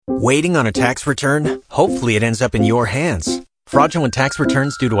Waiting on a tax return? Hopefully it ends up in your hands. Fraudulent tax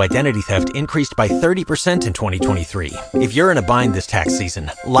returns due to identity theft increased by 30% in 2023. If you're in a bind this tax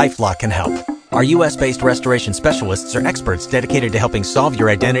season, LifeLock can help. Our U.S.-based restoration specialists are experts dedicated to helping solve your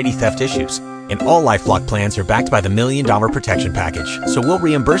identity theft issues. And all LifeLock plans are backed by the $1 Million Protection Package. So we'll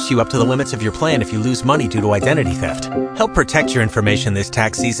reimburse you up to the limits of your plan if you lose money due to identity theft. Help protect your information this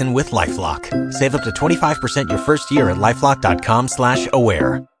tax season with LifeLock. Save up to 25% your first year at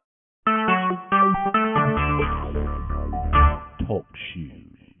LifeLock.com/aware. Talk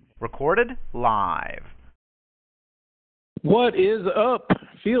shoes. Recorded live. What is up?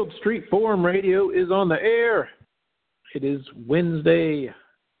 Field Street Forum Radio is on the air. It is Wednesday,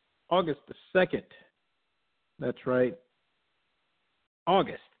 August the 2nd. That's right.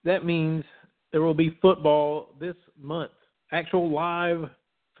 August. That means there will be football this month. Actual live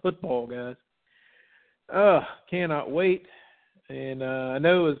football, guys. Cannot wait. And I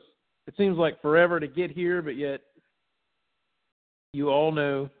know it seems like forever to get here, but yet you all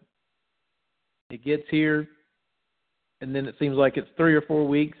know it gets here, and then it seems like it's 3 or 4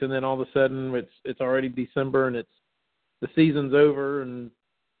 weeks, and then all of a sudden it's already December and the season's over, and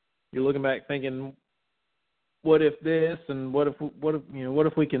you're looking back thinking, what if this, and what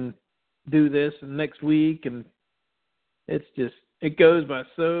if we can do this next week, and it goes by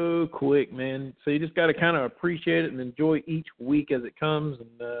so quick, man. So you just got to kind of appreciate it and enjoy each week as it comes, and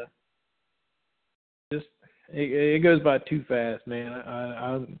it goes by too fast, man.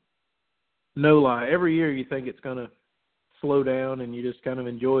 I no lie. Every year you think it's going to slow down and you just kind of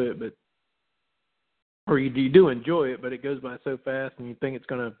enjoy it, or you do enjoy it, but it goes by so fast and you think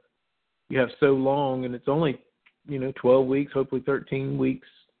you have so long, and it's only, 12 weeks, hopefully 13 weeks,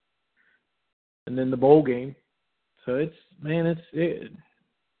 and then the bowl game. So you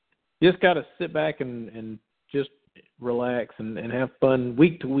just got to sit back and just relax and have fun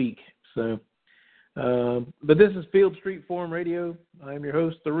week to week. So, but this is Field Street Forum Radio. I'm your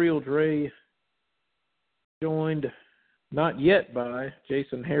host, The Real Dre, joined not yet by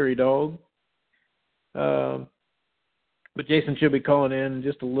Jason Harry Dog. But Jason should be calling in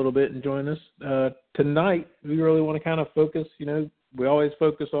just a little bit and join us. Tonight, we really want to kind of focus, we always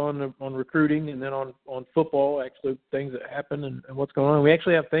focus on recruiting and then on football, actually things that happen and what's going on. We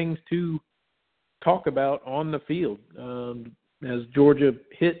actually have things to talk about on the field. As Georgia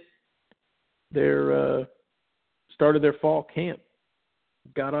started their fall camp,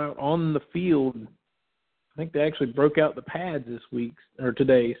 got out on the field. I think they actually broke out the pads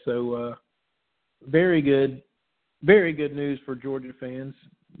today. So very good news for Georgia fans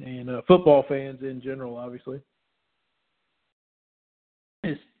and football fans in general, obviously.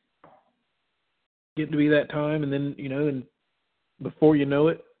 It's getting to be that time, and then, and before you know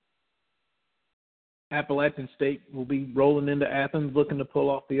it, Appalachian State will be rolling into Athens looking to pull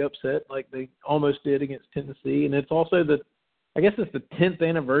off the upset like they almost did against Tennessee. And it's also the 10th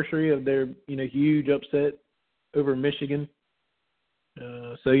anniversary of their, huge upset over Michigan.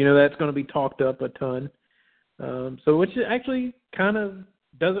 So, that's going to be talked up a ton. So which actually kind of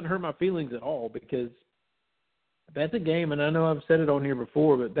doesn't hurt my feelings at all, because that's a game, and I know I've said it on here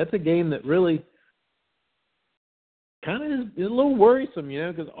before, but that's a game that really kind of is a little worrisome,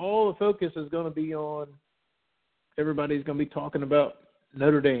 because all the focus is going to be on, everybody's going to be talking about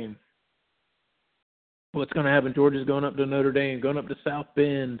Notre Dame. What's going to happen? Georgia's going up to Notre Dame, going up to South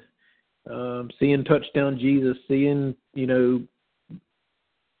Bend, seeing Touchdown Jesus, seeing,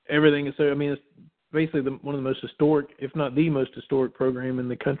 everything. So, it's basically one of the most historic, if not the most historic program in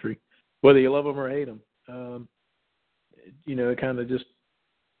the country, whether you love them or hate them. It kind of just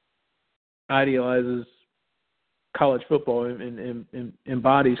idealizes college football and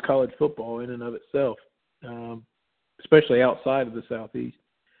embodies college football in and of itself, especially outside of the Southeast.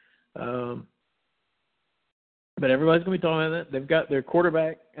 But everybody's going to be talking about that. They've got their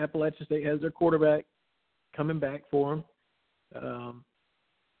quarterback. Appalachian State has their quarterback coming back for them.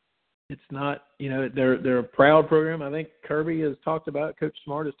 It's not, they're a proud program. I think Kirby has talked about it. Coach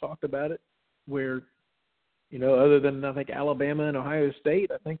Smart has talked about it, where, other than, I think, Alabama and Ohio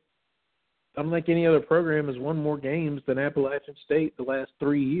State, I don't think any other program has won more games than Appalachian State the last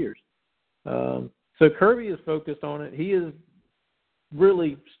 3 years. So Kirby is focused on it. He is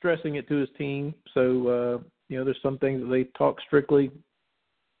really stressing it to his team. So, there's some things that they talk strictly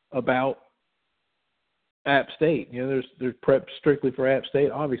about App State. There's prep strictly for App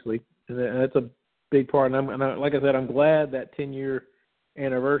State, obviously. And that's a big part. And like I said, I'm glad that 10-year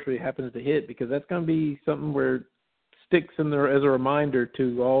anniversary happens to hit, because that's going to be something where it sticks in there as a reminder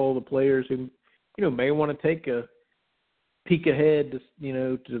to all the players who, may want to take a peek ahead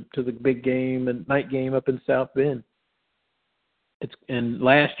to the big game and night game up in South Bend. in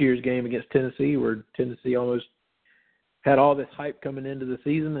last year's game against Tennessee, where Tennessee almost had all this hype coming into the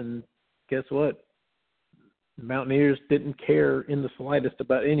season, and guess what? The Mountaineers didn't care in the slightest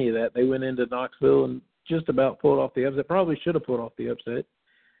about any of that. They went into Knoxville and just about pulled off the upset. Probably should have pulled off the upset,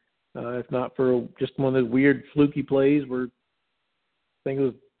 if not for just one of those weird fluky plays where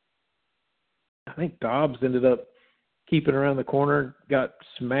I think Dobbs ended up keeping around the corner, got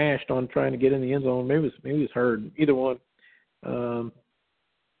smashed on trying to get in the end zone. Maybe it was Hurd. Either one.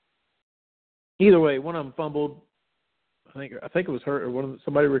 Either way, one of them fumbled. I think it was Hurd, or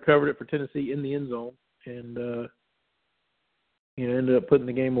somebody recovered it for Tennessee in the end zone, and ended up putting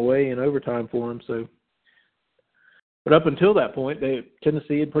the game away in overtime for them. So, but up until that point,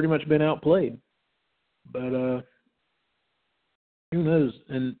 Tennessee had pretty much been outplayed. But who knows?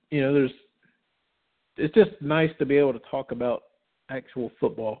 And it's just nice to be able to talk about actual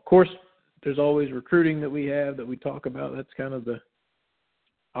football. Of course, there's always recruiting that we have that we talk about. That's kind of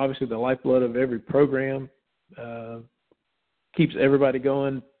obviously the lifeblood of every program. Keeps everybody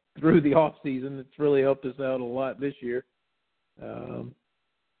going through the off season. It's really helped us out a lot this year. And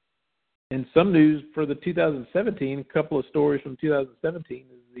some news for the 2017, a couple of stories from 2017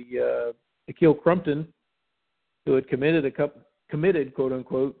 is the Akil Crumpton, who had committed, quote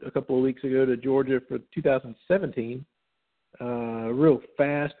unquote, a couple of weeks ago to Georgia for 2017. Real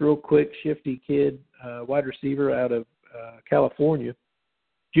fast, real quick, shifty kid, wide receiver out of California,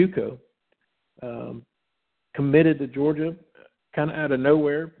 JUCO. Committed to Georgia, kind of out of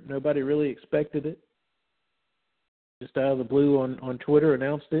nowhere. Nobody really expected it. Just out of the blue on Twitter,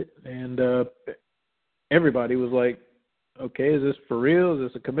 announced it, and everybody was like, okay, is this for real?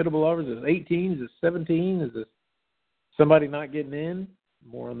 Is this a committable offer? Is this 18? Is this 17? Is this somebody not getting in?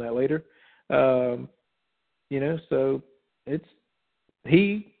 More on that later. So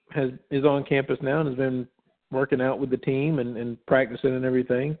he is on campus now and has been working out with the team and practicing and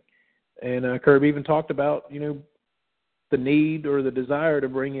everything. And Kirby even talked about, the need or the desire to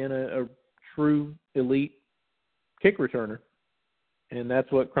bring in a true elite kick returner. And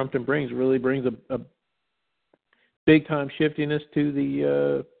that's what Crumpton brings. Really brings a big-time shiftiness to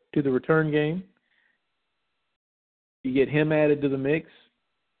the return game. You get him added to the mix.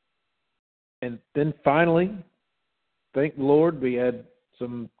 And then finally, thank the Lord, we had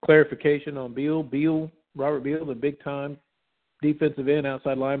some clarification on Robert Beal, the big-time defensive end,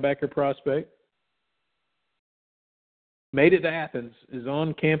 outside linebacker prospect. Made it to Athens, is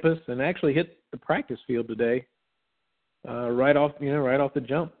on campus, and actually hit the practice field today. Right off the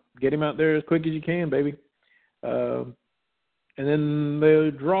jump. Get him out there as quick as you can, baby. And then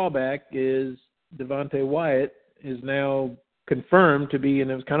the drawback is Devontae Wyatt is now confirmed to be,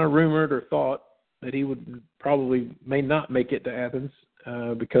 and it was kind of rumored or thought that he may not make it to Athens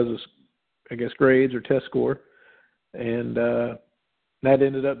because of, I guess, grades or test score. And that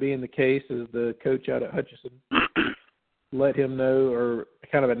ended up being the case, as the coach out at Hutchinson let him know, or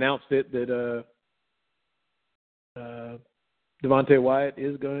kind of announced it, that Devontae Wyatt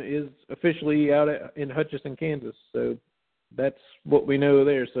is officially out in Hutchinson, Kansas. So that's what we know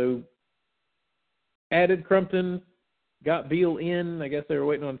there. So added Crumpton, got Beal in. I guess they were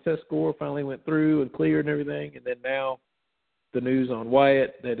waiting on a test score, finally went through and cleared and everything. And then now the news on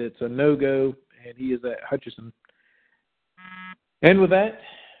Wyatt that it's a no-go, and he is at Hutchinson. And with that,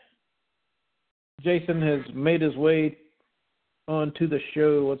 Jason has made his way onto the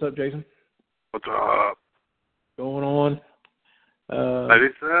show. What's up, Jason? What's up? Going on? I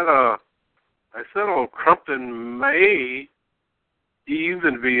said old Crumpton may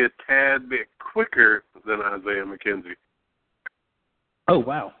even be a tad bit quicker than Isaiah McKenzie. Oh,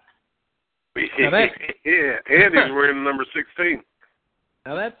 wow. Yeah, and he's wearing number 16.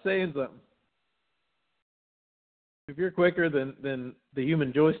 Now that's saying something. If you're quicker than the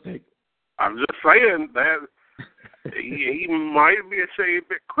human joystick. I'm just saying that he might be a shade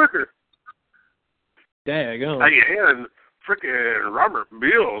bit quicker. Daggone. And frickin' Robert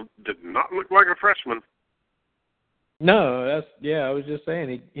Beal did not look like a freshman. No, I was just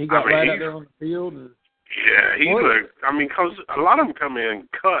saying he got right out there on the field. And yeah, he looked. Because a lot of them come in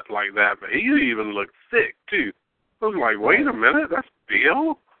cut like that, but he even looked thick too. I was like, wait a minute, that's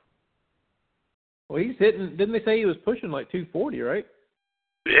Beal? Well, he's hitting. Didn't they say he was pushing like 240, right?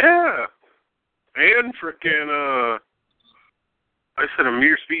 Yeah, and frickin' I said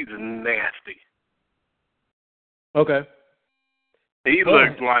Amir Speed's nasty. Okay. He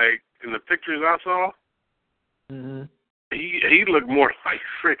looked like, in the pictures I saw, he looked more like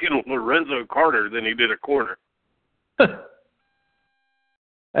freaking Lorenzo Carter than he did a corner.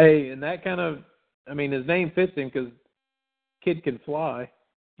 Hey, and that kind of, his name fits him because kid can fly.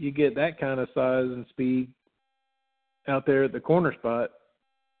 You get that kind of size and speed, out there at the corner spot,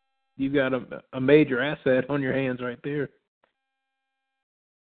 you've got a major asset on your hands right there.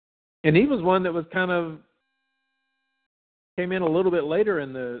 And he was one that was kind of came in a little bit later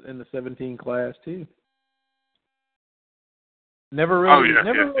in the 17 class too. Never really.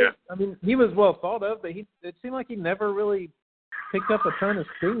 I mean, he was well thought of, but it seemed like he never really picked up a ton of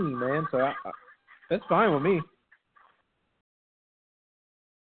steam, man. So that's fine with me.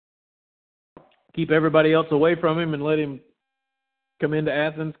 Keep everybody else away from him and let him come into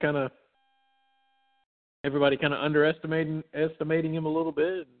Athens. Everybody kind of estimating him a little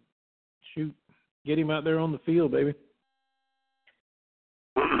bit. And get him out there on the field, baby.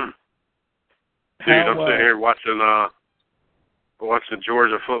 Dude, I'm sitting here watching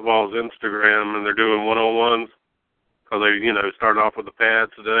Georgia football's Instagram, and they're doing one-on-ones because they, started off with the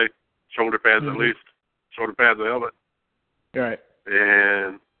pads today, shoulder pads at least, shoulder pads and helmet. Right.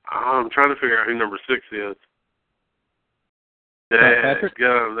 And I'm trying to figure out who number 6 is. Patrick?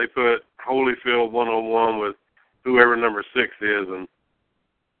 Yeah, they put Holyfield one-on-one with whoever number 6 is, and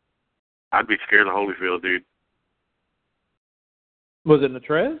I'd be scared of Holyfield, dude. Was it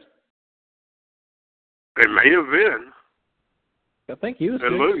Natrez? It may have been. I think he was.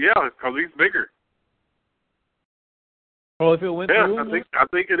 Yeah, because he's bigger. Holyfield went through him? I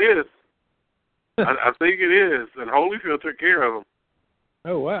think it is. I think it is, and Holyfield took care of him.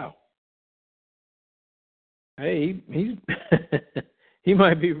 Oh, wow. Hey, he's he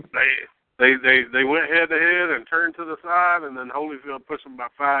might be. They went head to head and turned to the side, and then Holyfield pushed him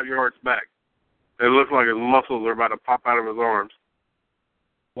about 5 yards back. It looked like his muscles were about to pop out of his arms.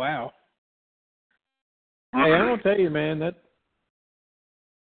 Wow. Hey, I'm gonna tell you, man,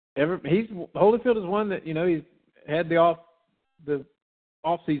 Holyfield is one that he's had the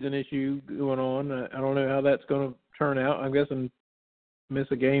off-season issue going on. I don't know how that's going to turn out. I'm guessing miss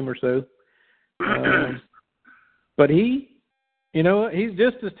a game or so. But he's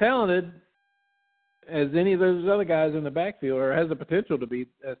just as talented as any of those other guys in the backfield, or has the potential to be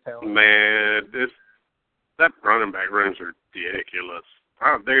as talented. Man, that running back room's ridiculous.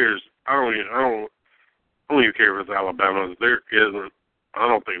 I don't even care if it's Alabama. There isn't. I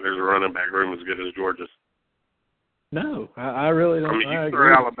don't think there's a running back room as good as Georgia's. No, I really don't. I mean, you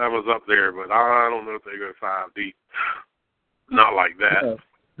throw Alabama's up there, but I don't know if they go 5 deep. Not like that.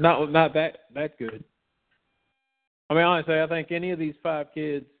 Not that good. I mean, honestly, I think any of these 5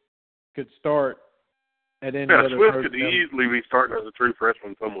 kids could start at any other Swift program. could easily be starting as a true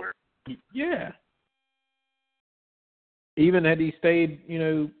freshman somewhere. Yeah. Even had he stayed,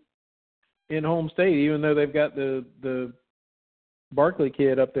 in home state, even though they've got the Barkley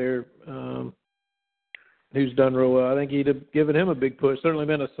kid up there who's done real well, I think he'd have given him a big push. Certainly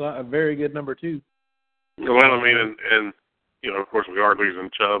been a very good number 2. Well, I mean, and of course, we are losing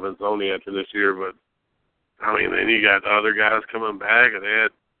Chubb and Sony after this year, but I mean, then you got the other guys coming back, and they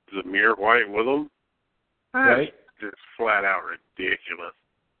had Zamir White with them. Right. Just flat out ridiculous.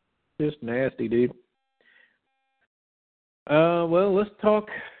 Just nasty, dude. Well, let's talk.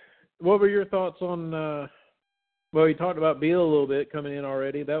 What were your thoughts on? Well, you talked about Beal a little bit coming in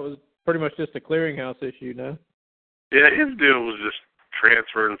already. That was pretty much just a clearinghouse issue, no? Yeah, his deal was just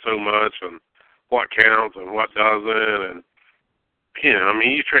transferring so much and what counts and what doesn't, and I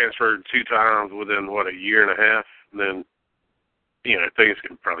mean, he transferred 2 times within a year and a half, and then things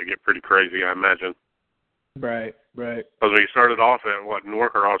can probably get pretty crazy, I imagine. Right. Because he started off at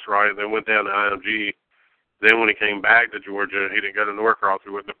Norcross, right? Then went down to IMG. Then when he came back to Georgia, he didn't go to Norcross.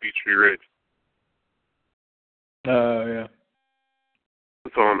 He went to Peachtree Ridge. Yeah.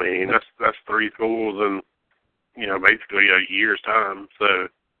 So I mean, that's 3 schools in basically a year's time. So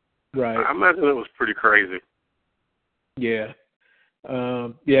right. I imagine it was pretty crazy. Yeah.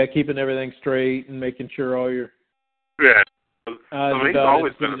 Keeping everything straight and making sure all your I mean, he's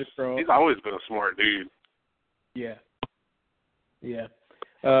always been a smart dude. Yeah.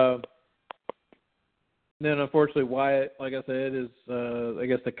 Then unfortunately Wyatt, like I said, is I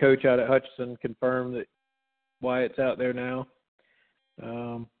guess the coach out at Hutchinson confirmed that Wyatt's out there now.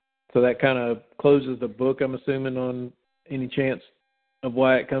 So that kind of closes the book, I'm assuming, on any chance of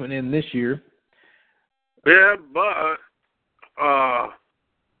Wyatt coming in this year. Yeah, but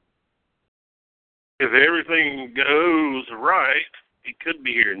if everything goes right, he could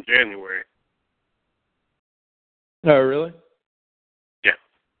be here in January. Oh, really? Yeah.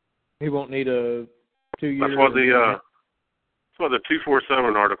 He won't need a 2 years. That's what the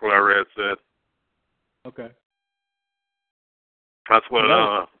 247 article I read said. Okay. That's what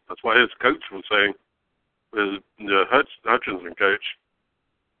his coach was saying. The Hutchinson coach.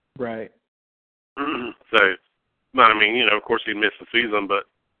 Right. So, I mean, of course he'd miss the season, but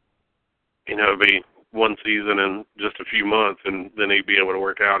it'd be one season in just a few months, and then he'd be able to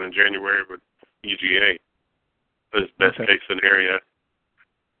work out in January with UGA. His best case scenario.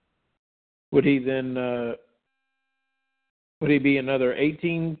 Would he then? Would he be another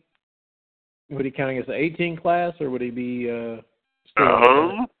 18? Would he count as the 18 class, or would he be?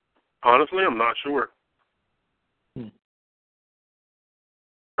 Honestly, I'm not sure.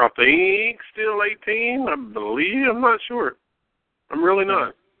 I think still 18. I believe. I'm not sure. I'm really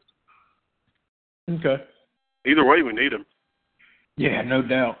not. Okay. Either way, we need him. Yeah, no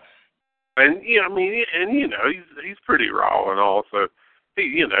doubt. And yeah, I mean, and you know, he's pretty raw and all, so he,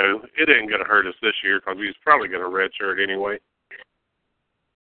 you know, it ain't gonna hurt us this year because he's probably gonna redshirt anyway.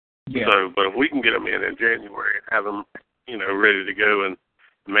 Yeah. So, but if we can get him in January and have him, you know, ready to go, and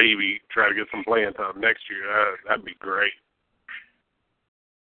maybe try to get some playing time next year, that'd be great.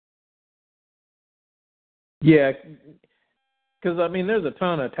 Yeah, because I mean, there's a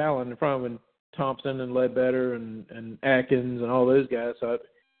ton of talent in front of him. Thompson and Ledbetter and Atkins and all those guys. So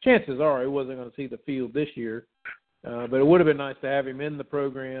chances are he wasn't going to see the field this year. But it would have been nice to have him in the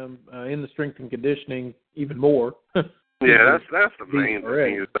program, in the strength and conditioning even more. Yeah, that's the main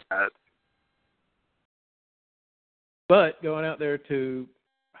thing is that. But going out there to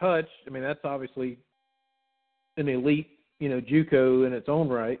Hutch, I mean, that's obviously an elite, you know, JUCO in its own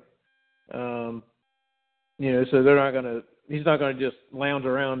right. You know, so they're not going to. He's not going to just lounge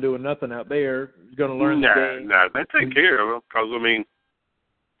around doing nothing out there. He's going to learn the game. No, they take care of him because, I mean,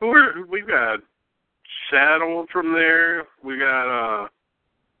 we've got Saddle from there. We got,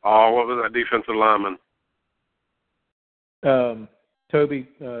 what was that defensive lineman? Toby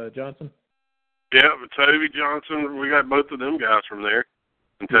Johnson. Yeah, Toby Johnson. We got both of them guys from there.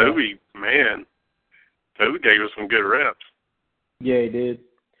 And Toby, man, Toby gave us some good reps. Yeah, he did.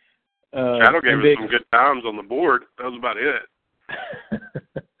 Shadow gave us some good times on the board. That was about it.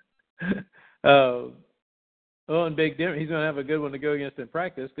 And Big Dimmer, he's going to have a good one to go against in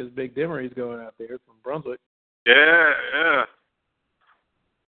practice because Big Dimmer, he's going out there from Brunswick. Yeah.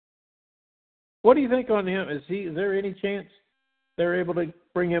 What do you think on him? Is there any chance they're able to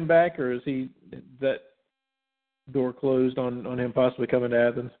bring him back, or is that door closed on him possibly coming to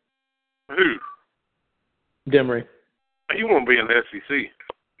Athens? Who? Demery. He won't be in the SEC.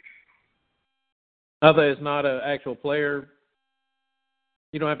 I thought it's not an actual player.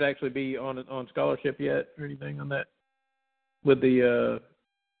 You don't have to actually be on scholarship yet or anything on that with the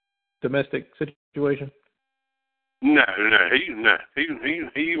domestic situation. No,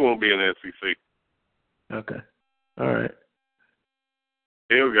 he won't be in the SEC. Okay, all right.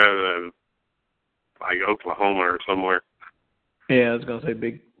 He'll go to like Oklahoma or somewhere. Yeah, I was gonna say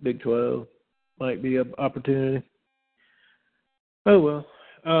Big 12 might be an opportunity. Oh well.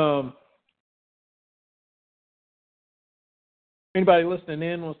 Anybody listening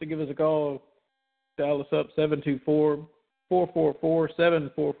in wants to give us a call, dial us up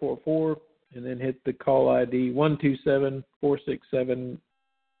 724-444-7444, and then hit the call ID 127-467#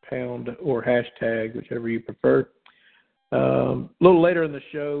 or hashtag, whichever you prefer. A little later in the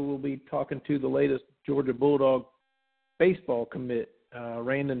show, we'll be talking to the latest Georgia Bulldog baseball commit,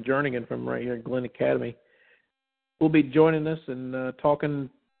 Randon Jernigan from right here at Glynn Academy. Will be joining us and talking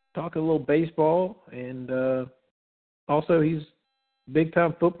a little baseball, and also he's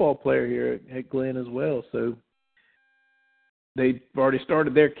big-time football player here at Glynn as well. So they've already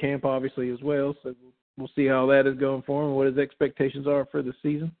started their camp, obviously, as well. So we'll see how that is going for him and what his expectations are for the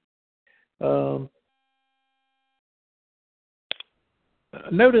season.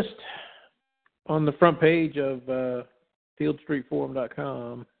 Noticed on the front page of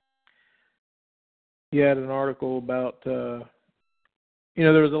fieldstreetforum.com, you had an article about, there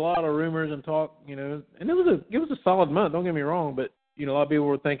was a lot of rumors and talk, and it was a solid month, don't get me wrong, but, a lot of people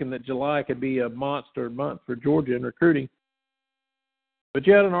were thinking that July could be a monster month for Georgia in recruiting. But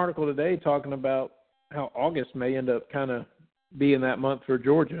you had an article today talking about how August may end up kind of being that month for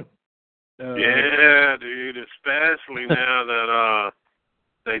Georgia. Yeah, dude, especially now that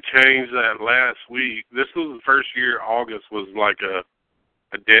they changed that last week. This was the first year August was like a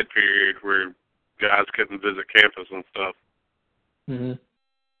dead period where guys couldn't visit campus and stuff. Mm-hmm.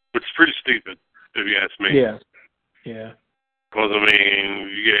 Which is pretty stupid, if you ask me. Yeah. Because,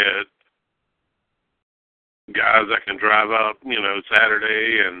 you get guys that can drive up,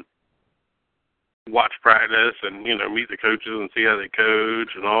 Saturday and watch practice and, meet the coaches and see how they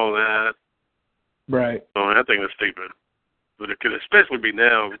coach and all that. Right. So I think it's stupid. But it could especially be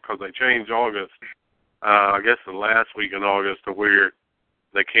now because they changed August, I guess the last week in August, to where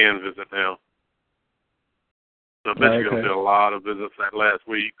they can visit now. So I bet you're going to see a lot of visits that last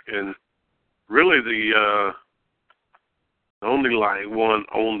week. And really only like one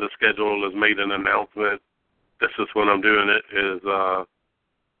on the schedule has made an announcement. This is when I'm doing it, is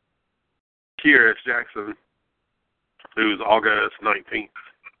Kyrus Jackson, who's August 19th.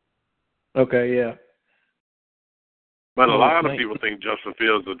 Okay, yeah. But a lot of people think Justin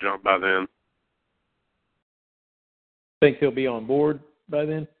Fields will jump by then. Think he'll be on board by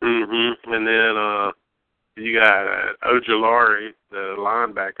then? Mm-hmm. And then you got Ojulari, the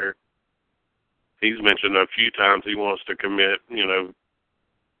linebacker. He's mentioned a few times he wants to commit,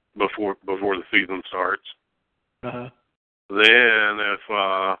 before the season starts. Uh-huh. Then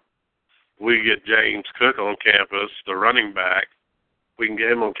if we get James Cook on campus, the running back, we can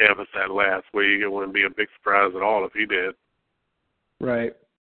get him on campus that last week. It wouldn't be a big surprise at all if he did. Right.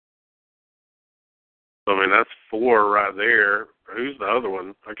 I mean, that's 4 right there. Who's the other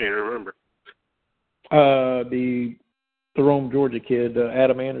one? I can't remember. The Rome, Georgia kid,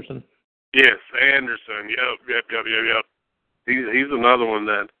 Adam Anderson. Yes, Anderson. Yep. He's another one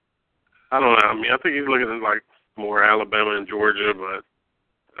that, I don't know. I mean, I think he's looking at like more Alabama and Georgia, but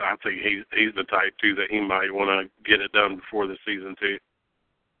I think he's the type too that he might want to get it done before the season too.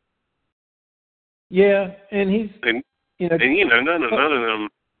 Yeah, and he's none of them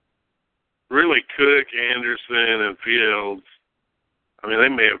really. Cook, Anderson, and Fields. I mean, they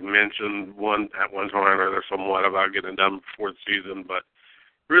may have mentioned at one time or somewhat about getting it done before the season, but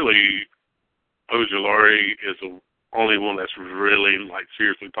really, Ojulari is the only one that's really like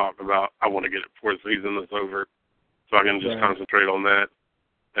seriously talked about. I want to get it before the season is over, so I can just concentrate on that.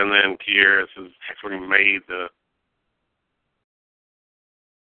 And then Kyrus has actually made the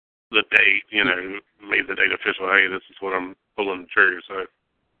date, made the date official. Hey, this is what I'm pulling the trigger. So,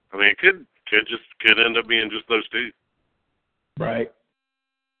 I mean, it could end up being just those two. Right.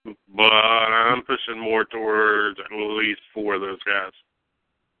 But I'm pushing more towards at least 4 of those guys.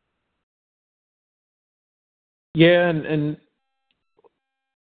 Yeah, and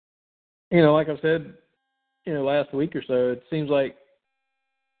like I said, last week or so, it seems like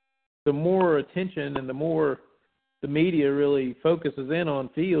the more attention and the more the media really focuses in on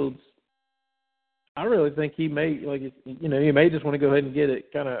Fields, I really think he may, he may just want to go ahead and get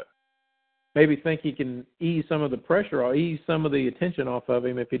it kind of, maybe think he can ease some of the pressure or ease some of the attention off of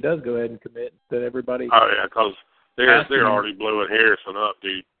him if he does go ahead and commit, that everybody. Oh, yeah, because they're already blowing Harrison up,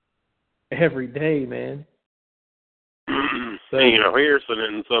 dude. Every day, man. So, Harrison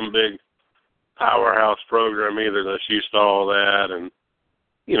isn't some big powerhouse program either that's used to all that, and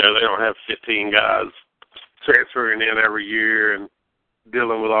they don't have 15 guys transferring in every year and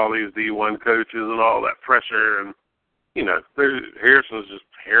dealing with all these D1 coaches and all that pressure. And, Harrison's just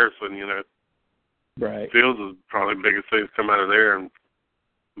Harrison, Right. Fields is probably the biggest thing that's come out of there and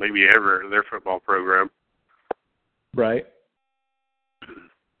maybe ever their football program. Right.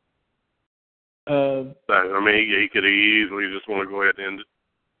 So, I mean, he could easily just want to go ahead and end it.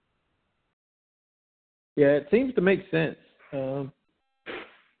 Yeah, it seems to make sense. I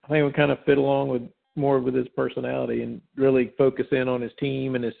think it would kind of fit along with more with his personality and really focus in on his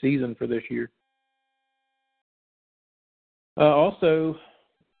team and his season for this year. Also,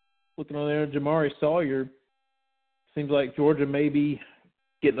 looking on there, Jamari Sawyer, seems like Georgia may be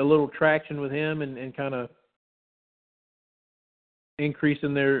getting a little traction with him and kind of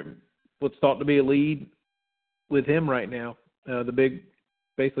increasing their what's thought to be a lead with him right now.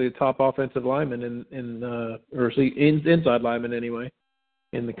 Basically the top offensive lineman inside lineman anyway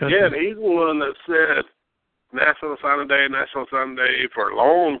in the country. Yeah, and he's the one that said National Signing Day for a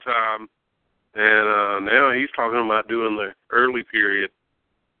long time, and now he's talking about doing the early period.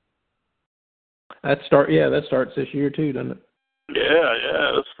 That starts this year too, doesn't it?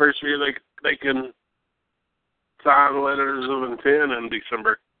 Yeah. That's the first year they can sign letters of intent in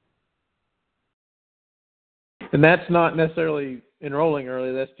December. And that's not necessarily enrolling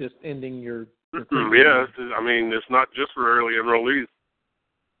early. That's just ending your yeah, I mean, it's not just for early enrollees.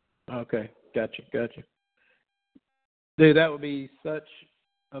 Okay, gotcha. Dude, that would be such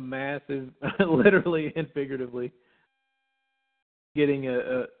a massive, literally and figuratively, getting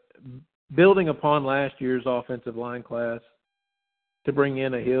building upon last year's offensive line class to bring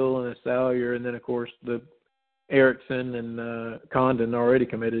in a Hill and a Salyer, and then, of course, the Erickson and Condon already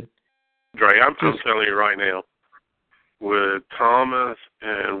committed. Dre, I'm telling you right now, with Thomas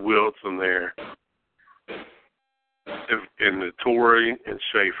and Wilson there, and the Torrey and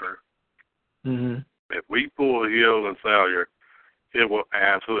Schaefer, if we pull Hill and Salyer, it will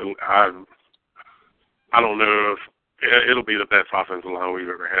absolutely. I don't know if it'll be the best offensive line we've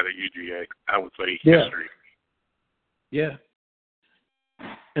ever had at UGA. I would say history. Yeah.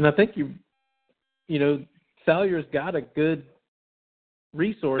 And I think Salyer's got a good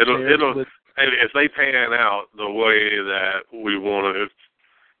resource there. if they pan out the way that we want it,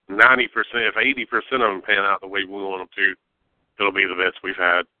 90%, if 80% of them pan out the way we want them to, it'll be the best we've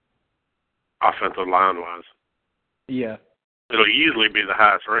had offensive line-wise. Yeah. It'll easily be the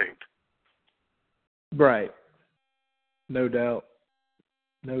highest ranked. Right. No doubt.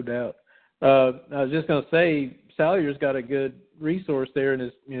 No doubt. I was just going to say, Salyer's got a good resource there in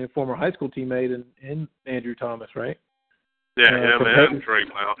his former high school teammate in Andrew Thomas, right? Yeah, him and Trey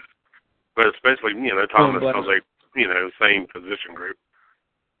Blount. But especially, Thomas, because they, same position group.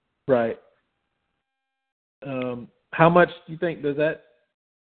 Right. How much do you think does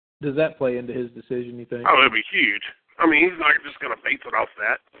that play into his decision, you think? Oh, it'll be huge. I mean, he's not just going to base it off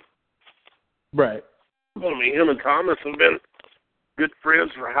that. Right. Well, I mean, him and Thomas have been good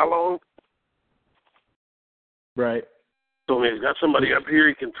friends for how long? Right. So, I mean, he's got somebody up here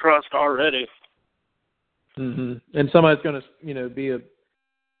he can trust already. Mm-hmm. And somebody's going to, be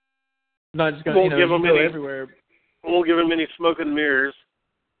not just going to, go everywhere. Won't give him any smoke and mirrors.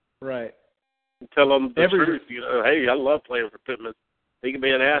 Right. Tell him the truth. Hey, I love playing for Pittman. He can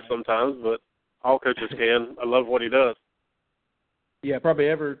be an ass sometimes, but all coaches can. I love what he does. Yeah, probably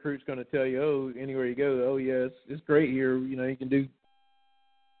every recruit's going to tell you, anywhere you go, yeah, it's great here. You can do,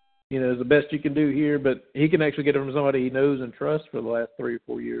 it's the best you can do here, but he can actually get it from somebody he knows and trusts for the last 3 or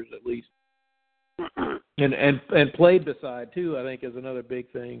 4 years at least. and played beside, too, I think is another big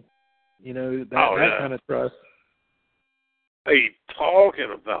thing. That kind of trust. Hey,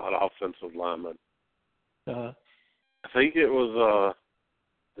 talking about offensive linemen, I think it was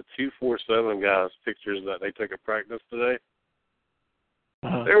the 247 guys' pictures that they took at practice today.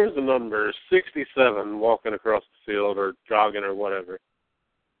 There was a number 67 walking across the field or jogging or whatever.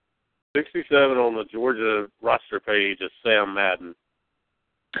 67 on the Georgia roster page is Sam Madden.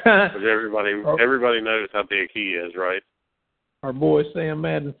 Which everybody knows how big he is, right? Our boy Sam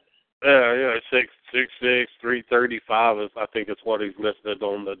Madden. Yeah, 6'6", 335 is, I think, is what he's listed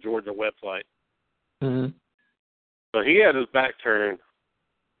on the Georgia website. Mm-hmm. So he had his back turned.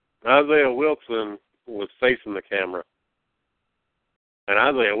 Isaiah Wilson was facing the camera, and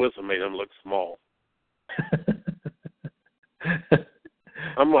Isaiah Wilson made him look small.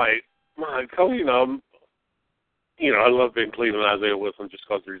 I'm like, I love Ben Cleveland and Isaiah Wilson just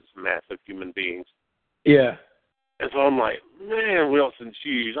because they're just massive human beings. Yeah. And so I'm like, man, Wilson's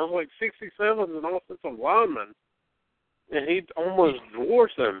huge. I was like, 67 is an offensive lineman. And he almost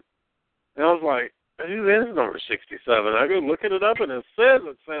dwarfs him. And I was like, who is number 67? I go looking it up, and it says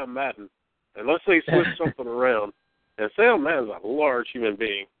it's Sam Madden. And let's say switch something around. And Sam Madden's a large human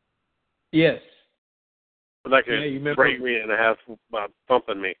being. Yes. But that could break me in half by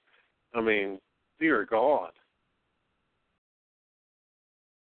thumping me. I mean, dear God.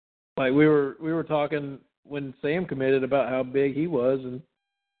 Like we were talking when Sam committed about how big he was, and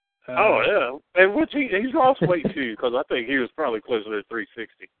oh yeah, and which he's lost weight too, because I think he was probably closer to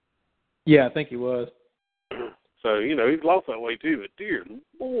 360. Yeah, I think he was. So he's lost that weight too. But dear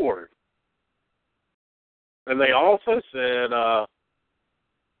Lord. And they also said, I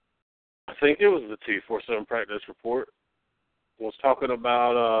think it was the 247 practice report was talking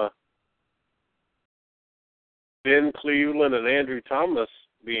about Ben Cleveland and Andrew Thomas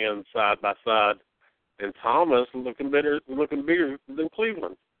being side by side, and Thomas looking bigger than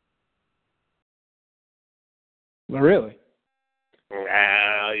Cleveland. Really?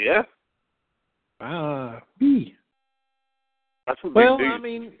 Yeah. That's a big dude. I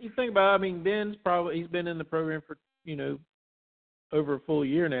mean, you think about it, Ben's he's been in the program for, over a full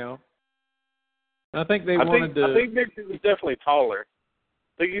year now. I think I think Ben is definitely taller.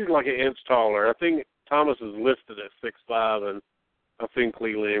 I think he's like an inch taller. I think Thomas is listed at 6'5", and I think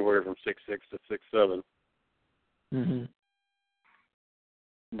Cleveland anywhere from 6'6" to 6'7". Mm-hmm.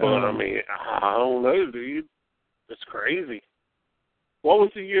 But, I don't know, dude. It's crazy. What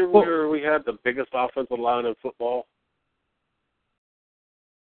was the year where we had the biggest offensive line in football?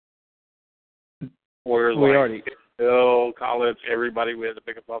 Where college, everybody, we had the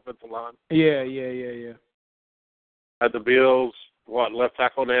biggest offensive line. Yeah. At the Bills, left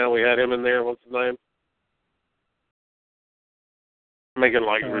tackle now? We had him in there. What's his name? Making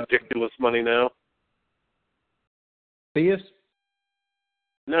ridiculous money now. Theus?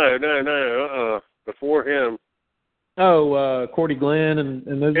 No. Before him. Oh, Cordy Glynn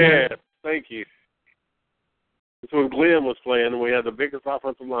and those guys? Yeah, thank you. It's when Glynn was playing, and we had the biggest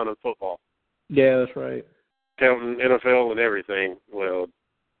offensive line in football. Yeah, that's right. Counting NFL and everything. Well,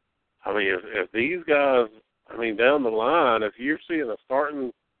 if these guys, down the line, if you're seeing a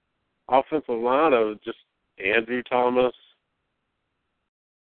starting offensive line of just Andrew Thomas,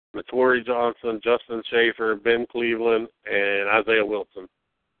 Mattori Johnson, Justin Schaefer, Ben Cleveland, and Isaiah Wilson.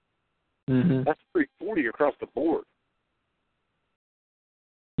 Mm-hmm. That's 340 across the board.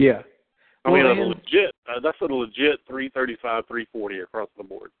 Yeah. I mean, that's a legit 335, 340 across the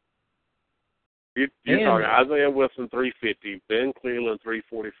board. You're talking Isaiah Wilson 350, Ben Cleveland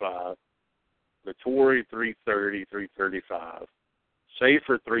 345, Vittori 330, 335,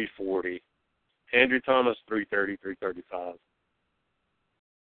 Schaefer 340, Andrew Thomas 330, 335.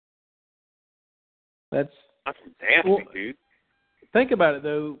 That's nasty, dude. Think about it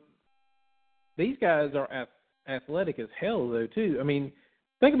though. These guys are athletic as hell though too. I mean,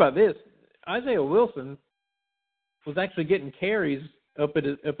 think about this. Isaiah Wilson was actually getting carries up at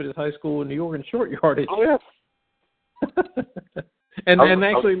his high school in New York in short yardage. Oh yeah. and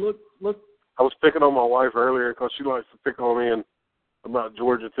actually look. I was picking on my wife earlier because she likes to pick on me about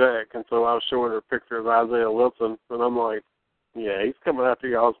Georgia Tech, and so I was showing her a picture of Isaiah Wilson, and I'm like, yeah, he's coming after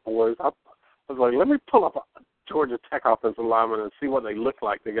y'all's boys. I was like, let me pull up a Georgia Tech offensive lineman and see what they look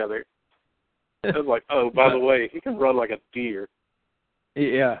like together. I was like, oh, by the way, he can run like a deer.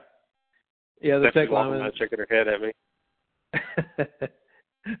 Yeah. Yeah, the Tech lineman. Not shaking her head at me.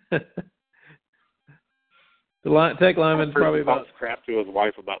 The Tech lineman's probably about crap to his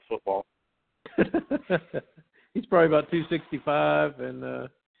wife about football. He's probably about 265 and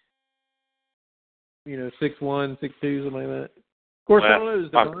 6'1", 6'2", something like that. Of course, I don't know.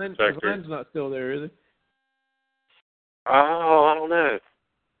 Divine's not still there, is he? Oh, I don't know.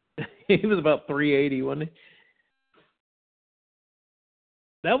 He was about 380, wasn't he?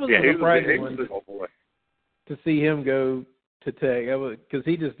 That was a surprising one to see him go to Tech, because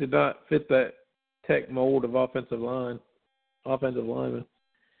he just did not fit that Tech mold of offensive lineman.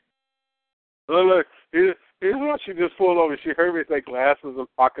 Oh, look, here's what she just pulled over. She heard me say glasses and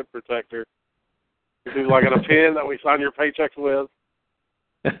pocket protector. This is like a pen that we sign your paychecks with.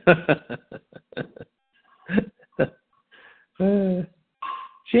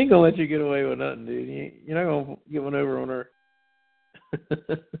 She ain't gonna let you get away with nothing, dude. You're not gonna get one over on her.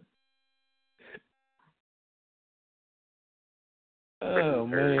 Oh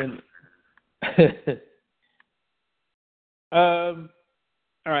man.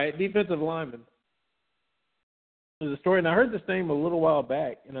 All right, defensive lineman. There's a story, and I heard this name a little while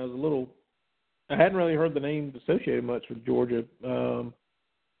back, and I hadn't really heard the name associated much with Georgia.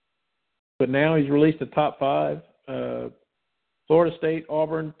 But now he's released a top 5. Florida State,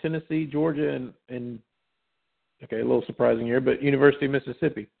 Auburn, Tennessee, Georgia, and okay, a little surprising here, but University of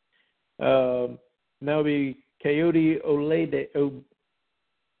Mississippi. Now it'll be Coyote Olede. Oh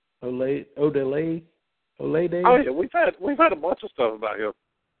yeah, we've had a bunch of stuff about him.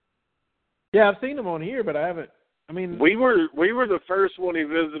 Yeah, I've seen him on here, but I haven't. I mean, we were the first one he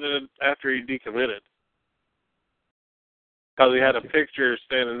visited after he decommitted, because he had a picture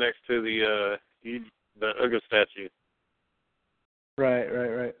standing next to the Uga statue.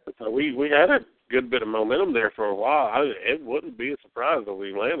 Right. So we had a good bit of momentum there for a while. It wouldn't be a surprise if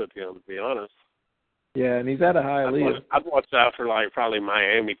we landed him, to be honest. Yeah, and he's at a high elite. I'd watch out for probably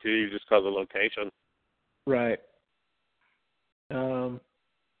Miami too, just because of location. Right. I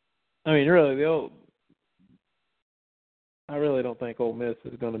mean, really, I really don't think Ole Miss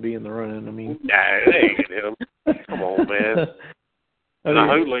is going to be in the running. I mean, nah, they ain't get him. Come on, man. And I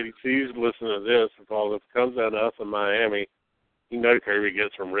hope Lady C's listening to this, because if it comes down to us in Miami, you know Kirby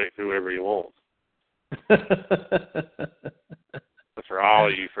gets from Rick whoever he wants. That's for all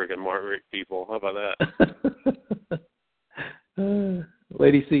you freaking Mark Rick people. How about that?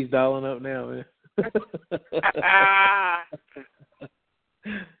 Lady C's dialing up now, man.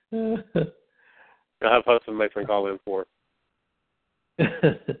 I'll have Hudson Mason call in for it.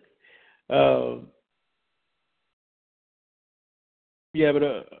 Yeah, but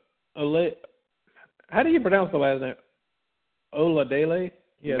how do you pronounce the last name? Oladele?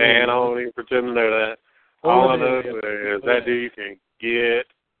 Yeah, man, I don't even pretend to know that. All I know is that dude can get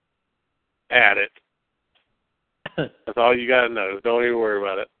at it. That's all you got to know. Don't even worry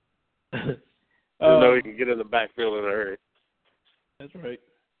about it. Just know he can get in the backfield in a hurry. That's right.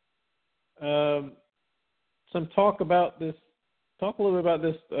 Some talk about this. Talk a little bit about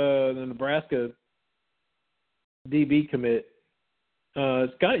this. The Nebraska DB commit.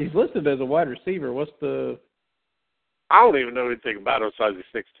 He's listed as a wide receiver. What's the? I don't even know anything about him besides he's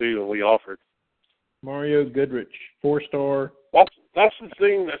 6'2", and we offered. Mario Goodrich, 4-star. That's the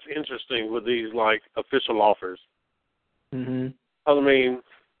thing that's interesting with these official offers. Mm-hmm. I mean,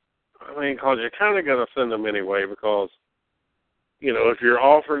 because you're kind of going to send them anyway, because if you're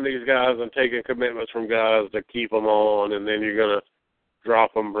offering these guys and taking commitments from guys to keep them on, and then you're going to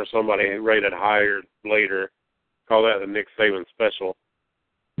drop them for somebody rated higher later, call that the Nick Saban special.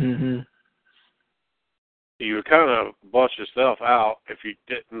 Mm-hmm. You would kind of bust yourself out if you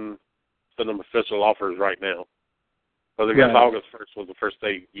didn't send them official offers right now. But I guess August 1st was the first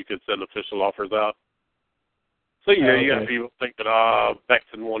day you could send official offers out. So, you got people thinking,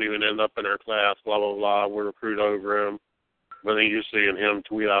 Beckton won't even end up in our class, blah, blah, blah, we'll recruit over him. But then you're seeing him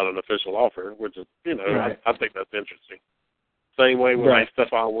tweet out an official offer, which is, I think that's interesting. Same way with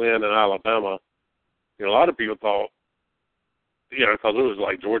Stephon Wynn in Alabama. A lot of people thought, because it was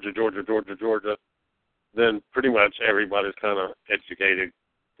like Georgia. Then pretty much everybody's kind of educated.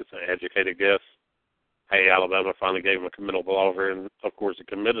 It's an educated guess. Hey, Alabama finally gave him a committable offer, and, of course, he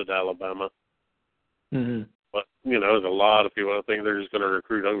committed to Alabama. Mm-hmm. But, there's a lot of people that think they're just going to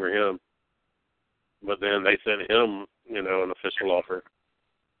recruit over him. But then they sent him, an official offer.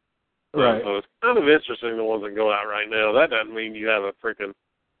 Right. So it's kind of interesting, the ones that go out right now. That doesn't mean you have a freaking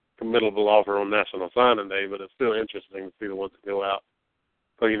committable offer on National Signing Day, but it's still interesting to see the ones that go out.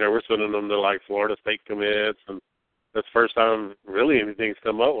 So, we're sending them to, like, Florida State commits, and that's the first time really anything's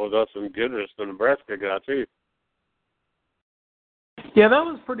come up with us in Goodrich, the Nebraska guy, too. Yeah, that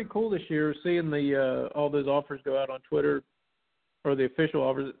was pretty cool this year, seeing the all those offers go out on Twitter, or the official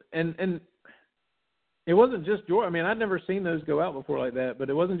offers. And it wasn't just Georgia. I mean, I'd never seen those go out before like that, but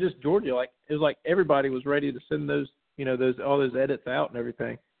it wasn't just Georgia. Like, it was like everybody was ready to send those, all those edits out and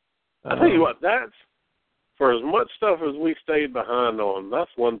everything. I tell you what, that's, for as much stuff as we stayed behind on,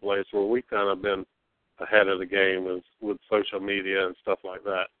 that's one place where we've kind of been ahead of the game is with social media and stuff like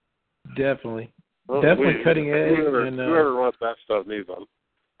that. Definitely. Definitely cutting edge. Whoever runs that stuff needs them.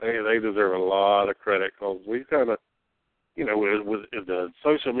 They deserve a lot of credit because we kind of, with the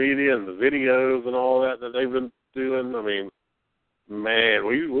social media and the videos and all that they've been doing, I mean, man,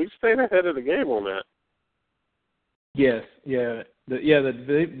 we've stayed ahead of the game on that. Yes, yeah.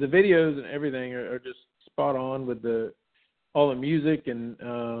 The videos and everything are just spot on with all the music and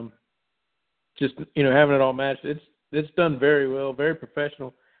just having it all matched. It's done very well, very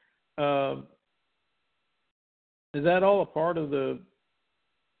professional. Is that all a part of the?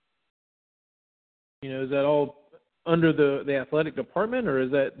 Is that all under the athletic department, or is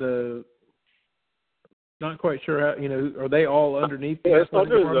that the? Not quite sure how. Are they all underneath the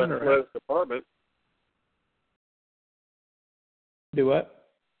athletic department? The athletic department. Do what?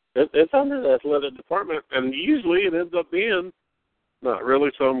 It's under the athletic department, and usually it ends up being not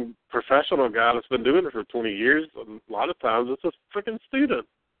really some professional guy that's been doing it for 20 years. A lot of times it's a freaking student.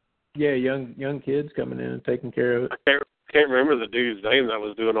 Yeah, young kids coming in and taking care of it. I can't remember the dude's name that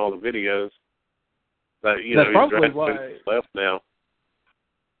was doing all the videos. But, that's probably why left now.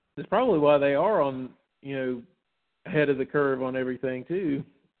 That's probably why they are on, ahead of the curve on everything too,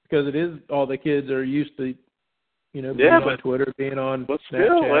 because it is all the kids are used to. Being on Twitter, being on Snapchat.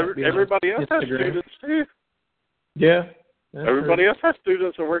 Still, everybody else has students, too. Yeah. Everybody else has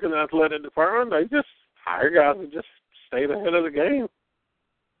students that work in the athletic department. They just hire guys and just stay ahead of the game.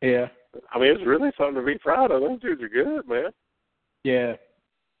 Yeah. I mean, it's really something to be proud of. Those dudes are good, man. Yeah.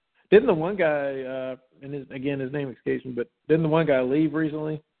 Didn't the one guy, and his name escapes me, but didn't the one guy leave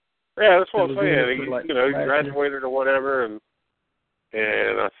recently? Yeah, that's what I'm saying. He graduated or whatever, and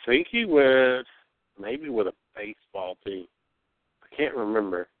I think he went maybe with a baseball team. I can't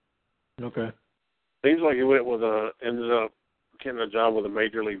remember. Okay. Seems like he ended up getting a job with a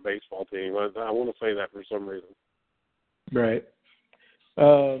Major League Baseball team. I want to say that for some reason. Right.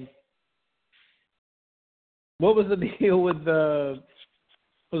 What was the deal with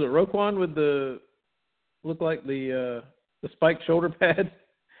was it Roquan with looked like the spiked shoulder pads?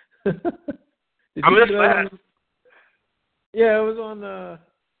 I missed that. Yeah, it was on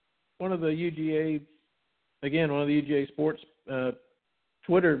one of the UGA Sports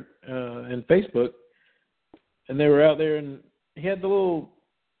Twitter and Facebook, and they were out there, and he had the little,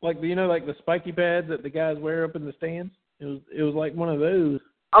 like the spiky pads that the guys wear up in the stands. It was like one of those.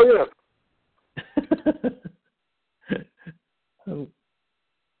 Oh yeah.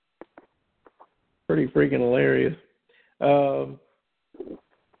 Pretty freaking hilarious. How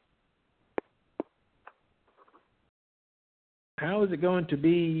is it going to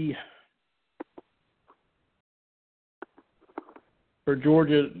be for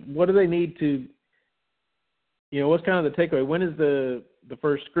Georgia? What do they need to, what's kind of the takeaway? When is the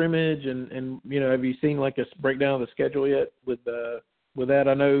first scrimmage? And have you seen like a breakdown of the schedule yet with that?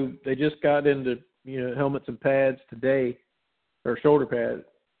 I know they just got into, helmets and pads today, or shoulder pads.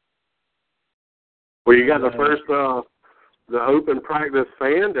 Well, you got the first, the open practice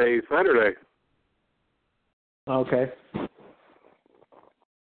fan day Saturday. Okay.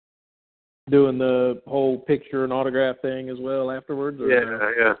 Doing the whole picture and autograph thing as well afterwards? Or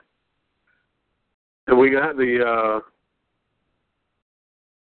yeah. And we got the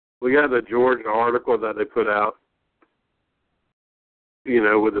Georgia article that they put out.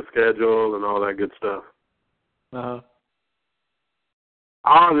 with the schedule and all that good stuff. Uh-huh.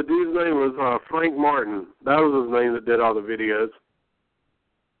 The dude's name was Frank Martin. That was his name that did all the videos.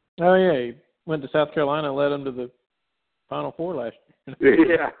 Oh, yeah. He went to South Carolina and led them to the Final Four last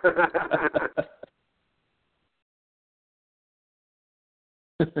year. Yeah.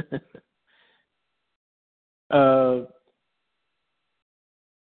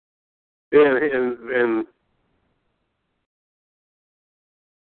 And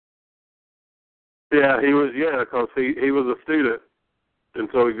yeah, he was, because he was a student. And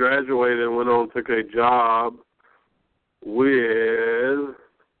so he graduated and went on and took a job with,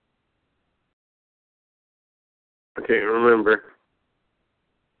 I can't remember.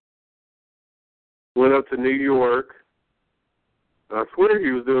 Went up to New York. I swear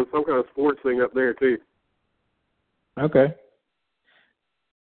he was doing some kind of sports thing up there, too. Okay.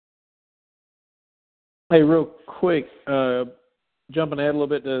 Hey, real quick, jumping ahead a little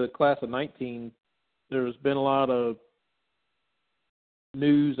bit to the class of 19, there's been a lot of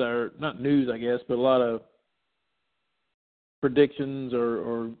news, or not news, I guess, but a lot of predictions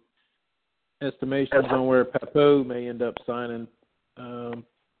or estimations on where Papeau may end up signing. And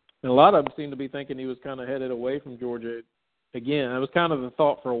a lot of them seem to be thinking he was kind of headed away from Georgia again. That was kind of the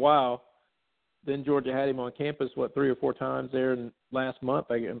thought for a while. Then Georgia had him on campus, 3 or 4 times there in last month,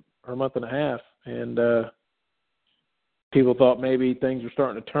 or a month and a half. And people thought maybe things were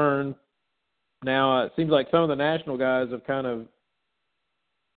starting to turn. Now it seems like some of the national guys have kind of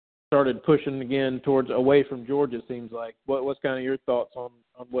started pushing again towards away from Georgia, it seems like. What's kind of your thoughts on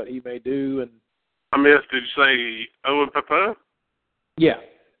what he may do? And I missed, did you say Owen Papeau? Yeah.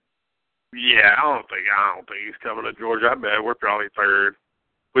 Yeah, I don't think he's coming to Georgia. I bet we're probably third,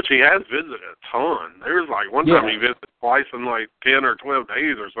 which he has visited a ton. There was like one time he visited twice in like 10 or 12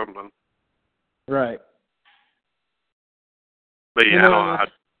 days or something. Right. But yeah,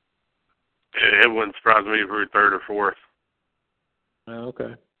 it wouldn't surprise me if we were third or fourth. Oh,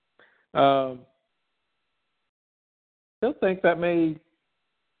 okay. Still think that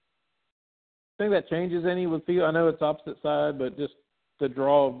changes any with Field. I know it's opposite side, but just the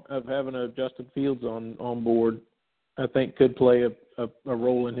draw of having a Justin Fields on board, I think could play a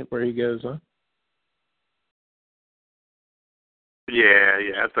role in it where he goes, huh? Yeah,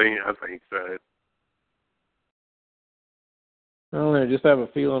 I think so. I don't know, just have a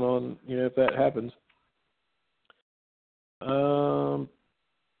feeling on, if that happens.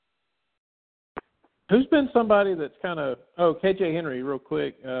 Who's been somebody that's kind of, KJ Henry, real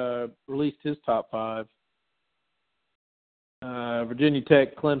quick, released his top 5. Virginia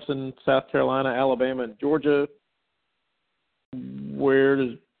Tech, Clemson, South Carolina, Alabama, and Georgia. Where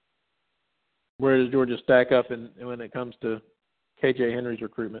does Georgia stack up when it comes to KJ Henry's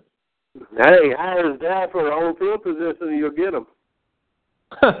recruitment? Hey, hire his dad for an on-field position and you'll get him.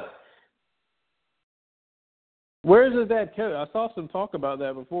 Where is his dad coach? I saw some talk about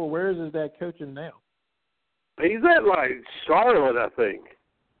that before. Where is his dad coaching now? He's at, like, Charlotte, I think.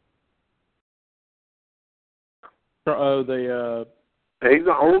 Oh, he's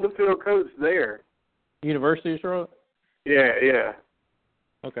the on-the-field coach there. University of Charlotte? Yeah.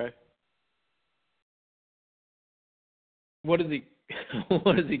 Okay. What does he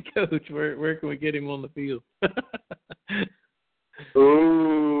coach? Where can we get him on the field?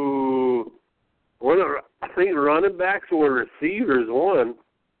 Ooh. I think running backs or receivers one.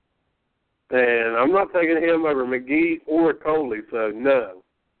 And I'm not taking him over McGee or Coley, so no.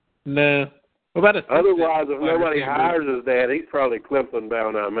 No. What about otherwise, if nobody hires his dad, he's probably Clemson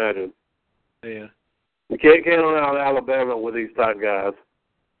bound, I imagine. Yeah. You can't count on out Alabama with these type guys.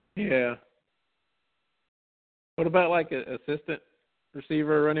 Yeah. What about like an assistant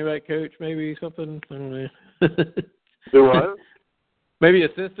receiver, running back coach, maybe something? I don't know. Do what? Maybe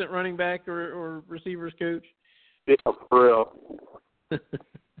assistant running back or receivers coach? Yeah, for real.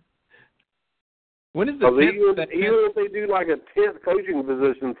 When is the even if they do like a 10th coaching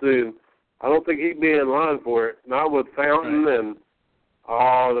position soon, I don't think he'd be in line for it. Not with Fountain and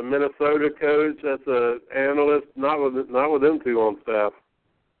the Minnesota coach. That's an analyst. Not with them two on staff.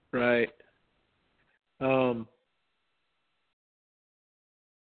 Right. And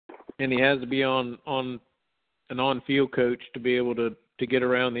he has to be on an on-field coach to be able to get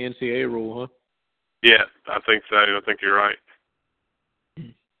around the NCAA rule, huh? Yeah, I think so. I think you're right.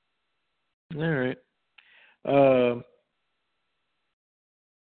 All right.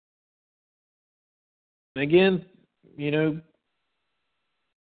 Again,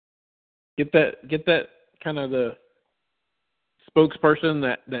 get that kind of the spokesperson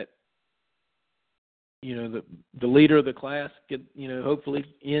that the leader of the class get hopefully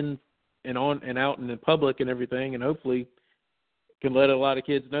in and on and out in the public and everything, and hopefully can let a lot of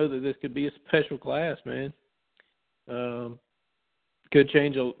kids know that this could be a special class, man. Could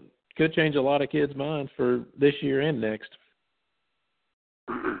change a lot of kids' minds for this year and next.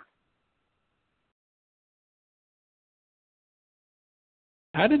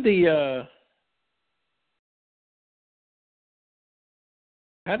 How did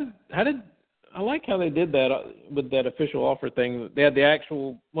I like how they did that with that official offer thing. They had the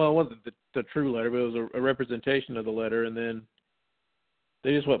actual, well, it wasn't the true letter, but it was a representation of the letter, and then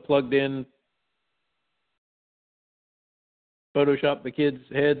they just plugged in, photoshopped the kids'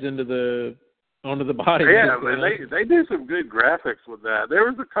 heads onto the body. Yeah, man, they do some good graphics with that. There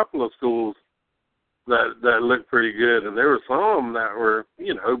was a couple of schools that looked pretty good, and there were some that were,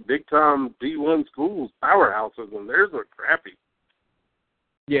 big time D1 schools, powerhouses, and theirs look crappy.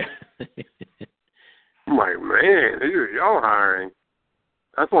 Yeah. I'm like, man, who are y'all hiring?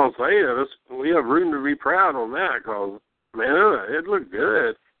 That's what I'm saying. We have room to be proud on that because, man, it looked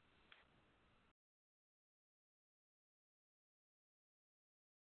good.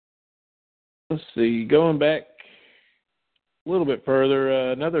 Let's see. Going back a little bit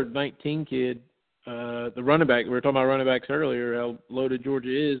further, another 19 kid, the running back. We were talking about running backs earlier, how loaded Georgia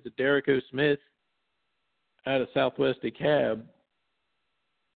is. The Derrico Smith out of Southwest DeKalb.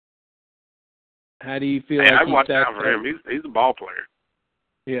 How do you feel like I'd he watch stacks out for him. He's a ball player.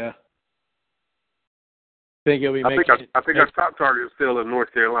 Yeah. Think he'll be I making think our top target is still in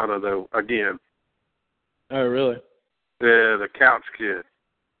North Carolina, though, again. Oh, really? Yeah, the couch kid.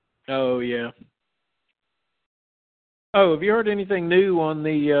 Oh, yeah. Oh, have you heard anything new on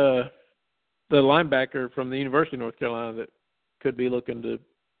the linebacker from the University of North Carolina that could be looking to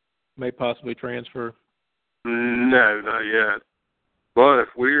may possibly transfer? No, not yet. But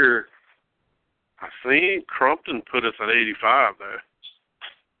I think Crumpton put us at 85 though.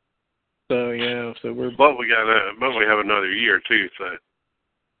 So yeah, but we have another year too. So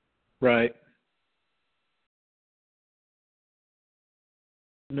right,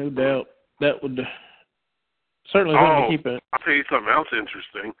 no doubt that would certainly help me keep it. I'll tell you something else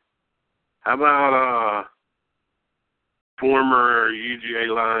interesting. How about former UGA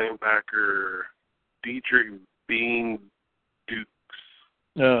linebacker Dietrich Bean Dukes?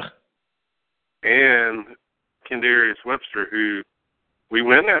 And Kendarius Webster, who we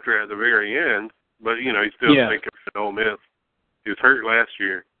went after at the very end, but, he's still thinking of Ole Miss. He was hurt last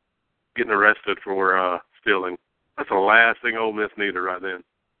year, getting arrested for stealing. That's the last thing Ole Miss needed right then.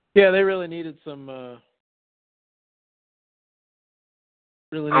 Yeah, they really needed some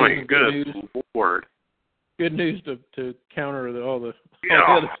good news. Word. Good news to counter all the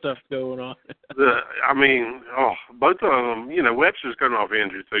other stuff going on. Both of them, Webster's coming off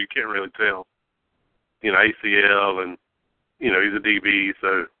injury, so you can't really tell. ACL, and, he's a DB,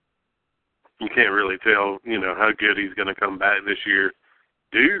 so you can't really tell, how good he's going to come back this year.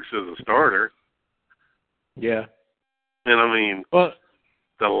 Dukes is a starter. Yeah. And,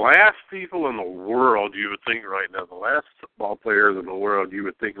 the last people in the world you would think right now, the last football players in the world you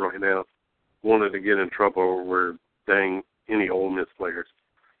would think right now wanted to get in trouble were, dang, any Ole Miss players.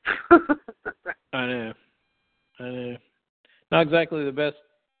 I know. Not exactly the best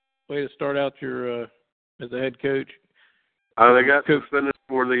way to start out your as a head coach. They got suspended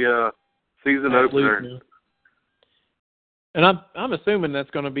for the season opener. And I'm assuming that's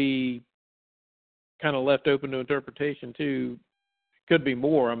going to be kind of left open to interpretation too. Could be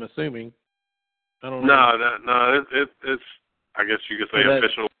more. I'm assuming. I don't know. No. It's. I guess you could say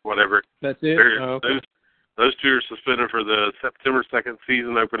official, whatever. That's it. Okay. Those two are suspended for the September 2nd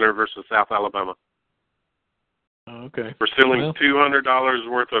season opener versus South Alabama. Okay. For stealing $200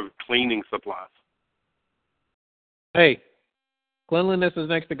 worth of cleaning supplies. Hey, cleanliness is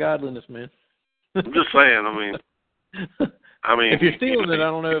next to godliness, man. I'm just saying. If you're stealing it, I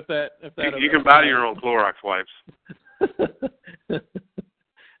don't know if that. You can buy your own Clorox wipes.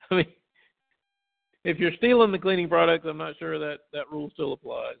 If you're stealing the cleaning products, I'm not sure that rule still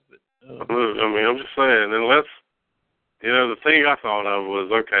applies. But I'm just saying, unless the thing I thought of was,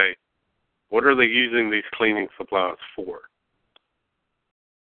 okay, what are they using these cleaning supplies for?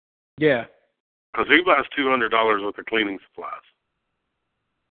 Yeah. Because who buys $200 worth of cleaning supplies?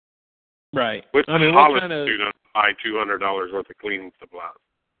 Right. Which what kind of student buy $200 worth of cleaning supplies?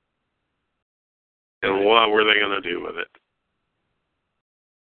 And right. What were they going to do with it?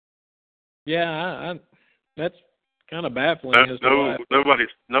 Yeah, that's kind of baffling.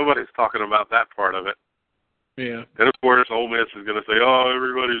 Nobody's talking about that part of it. Yeah. And of course, Ole Miss is going to say, "Oh,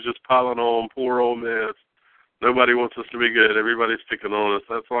 everybody's just piling on poor Ole Miss. Nobody wants us to be good. Everybody's picking on us."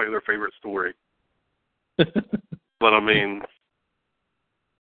 That's like their favorite story. But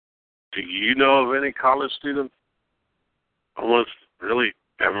do you know of any college students almost really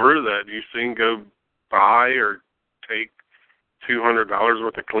ever that you've seen go buy or take $200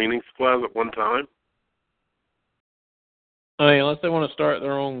 worth of cleaning supplies at one time. I mean, unless they want to start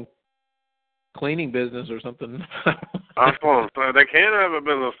their own cleaning business or something. That's what I'm saying. They can have a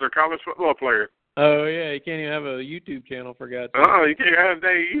business. They're college football players. Oh, yeah, you can't even have a YouTube channel, for God's sake. You can't have a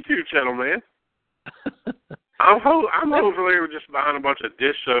day YouTube channel, man. I'm hoping they were just buying a bunch of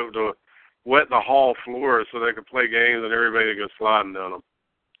dish soap to wet the hall floor so they could play games and everybody could go sliding down them.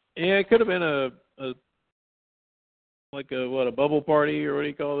 Yeah, it could have been a bubble party, or what do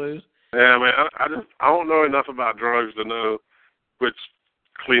you call those? Yeah, man, I don't know enough about drugs to know which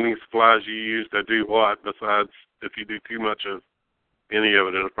cleaning supplies you use that do what, besides if you do too much of any of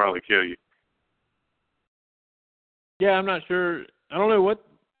it, it'll probably kill you. Yeah, I'm not sure. I don't know what.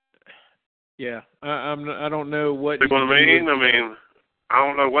 Yeah, I don't know what. You know what I mean? I mean, I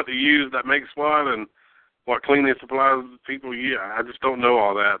don't know what to use that makes what and what cleaning supplies people use. I just don't know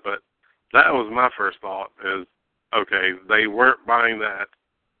all that. But that was my first thought is, okay, they weren't buying that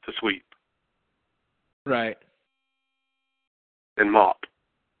to sweep. Right. And mop.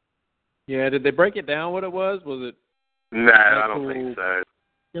 Yeah, did they break it down what it was? Was it Nah, I don't think so.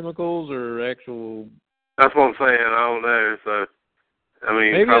 Chemicals or actual... That's what I'm saying. I don't know. So, I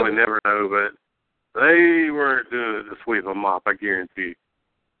mean, you probably never know, but they weren't doing it to sweep a mop, I guarantee you.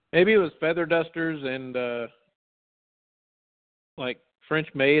 Maybe it was feather dusters and, like, French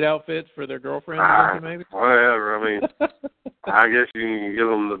maid outfits for their girlfriends, maybe? Whatever. I mean, I guess you can give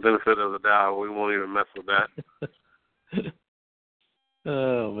them the benefit of the doubt. We won't even mess with that.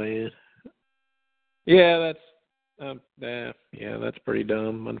 Oh, man. Yeah, that's pretty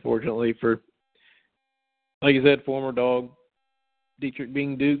dumb, unfortunately, for, like you said, former dog Dietrich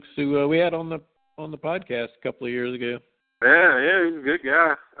Bing Dukes, who we had on the podcast a couple of years ago. Yeah, he's a good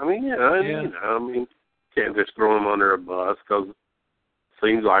guy. I mean, you can't just throw him under a bus because it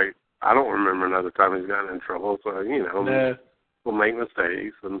seems like I don't remember another time he's gotten in trouble. So, we'll make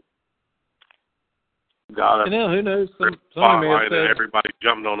mistakes and who knows? Somebody may have said everybody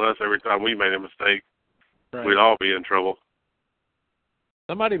jumped on us every time we made a mistake. Right. We'd all be in trouble.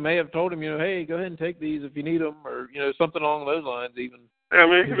 Somebody may have told him, hey, go ahead and take these if you need them, or, something along those lines even. Yeah, I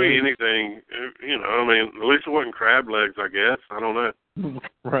mean, it could be anything. At least it wasn't crab legs, I guess. I don't know.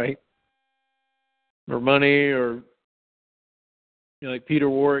 Right. Or money, or, like Peter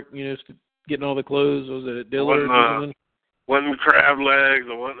Warwick, getting all the clothes. Was it at Dillard's or something? Wasn't crab legs,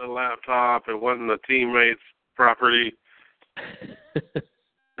 it wasn't a laptop, it wasn't a teammate's property.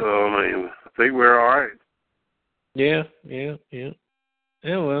 So, I think we're all right. Yeah. Yeah,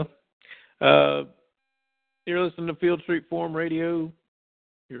 well. You're listening to Field Street Forum Radio.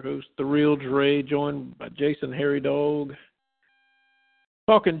 Your host, The Real Dre, joined by Jason Harry Dog.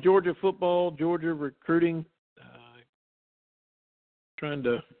 Talking Georgia football, Georgia recruiting. Trying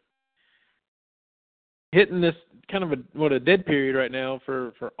to... Hitting this kind of a dead period right now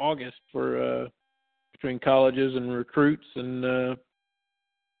for August for between colleges and recruits, and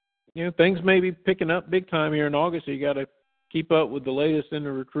things may be picking up big time here in August, so you got to keep up with the latest in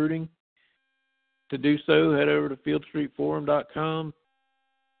the recruiting. To do so, head over to fieldstreetforum.com,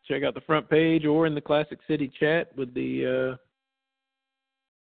 check out the front page, or in the Classic City chat with the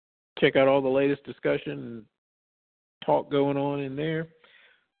check out all the latest discussion and talk going on in there.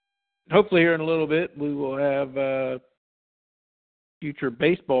 Hopefully here in a little bit we will have future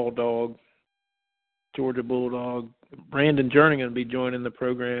baseball dog, Georgia Bulldog, Randon Jernigan will be joining the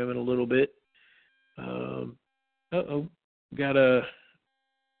program in a little bit. Got a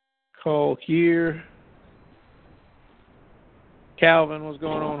call here. Calvin, what's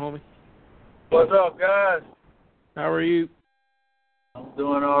going on, homie? What's up, guys? How are you? I'm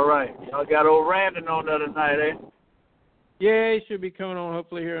doing all right. Y'all got old Randon on the other night, eh? Yeah, he should be coming on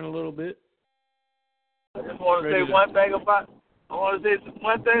hopefully here in a little bit. I just want to say one thing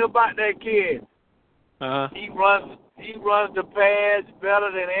about that kid. Uh-huh. He runs the pads better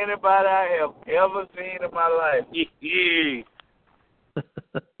than anybody I have ever seen in my life.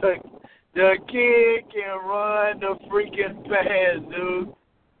 The kid can run the freaking pads, dude.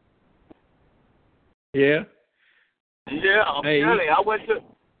 Yeah. Yeah, I'm telling you.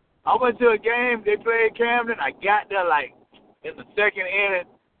 I went to a game. They played Camden. I got there in the second inning.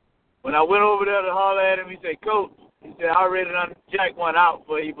 When I went over there to holler at him, he said, "Coach," he said, "I already done jacked one out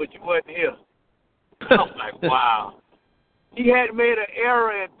for you, but you wasn't here." I'm like, wow. He hadn't made an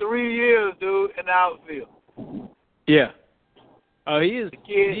error in 3 years, dude, in the outfield. Yeah. He is.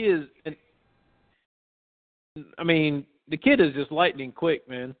 The kid is just lightning quick,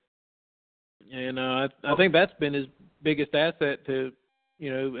 man. And I think that's been his biggest asset to,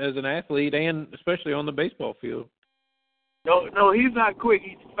 as an athlete and especially on the baseball field. No, he's not quick.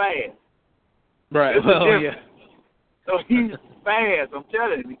 He's fast. Right. It's well, yeah. So he's fast. I'm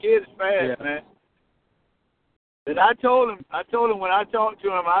telling you, the kid is fast, man. And I told him when I talked to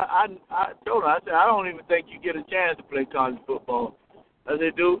him, I told him, I said, I don't even think you get a chance to play college football. I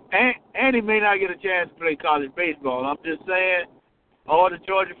said, dude, and he may not get a chance to play college baseball. I'm just saying, all the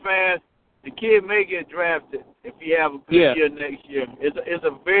Georgia fans, the kid may get drafted if he have a good year next year. It's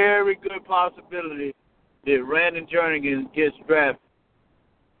a very good possibility that Randon Jernigan gets drafted.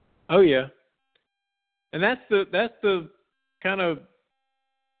 Oh yeah, and that's the kind of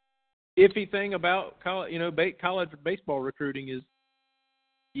iffy thing about college, college baseball recruiting is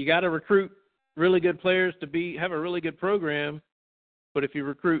you got to recruit really good players to have a really good program, but if you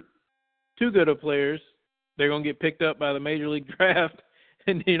recruit too good of players, they're going to get picked up by the major league draft,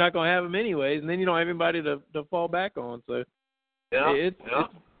 and you're not going to have them anyways, and then you don't have anybody to fall back on. So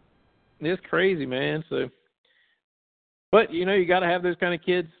it's crazy, man. So, but you got to have those kind of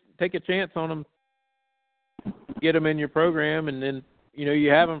kids. Take a chance on them, get them in your program, and then you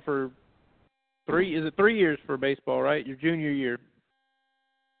have them for 3 years for baseball, right? Your junior year.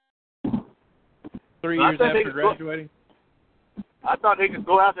 3 years after graduating. I thought they could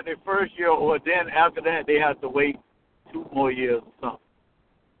go after their first year, or then after that they have to wait 2 more years or something.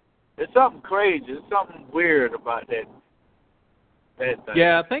 It's something crazy. It's something weird about that thing.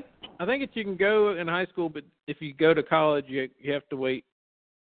 Yeah, I think that you can go in high school, but if you go to college, you have to wait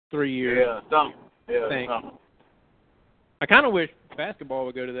 3 years. Yeah, something. Something. I kind of wish basketball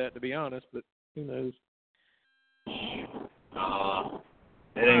would go to that, to be honest, but who knows? It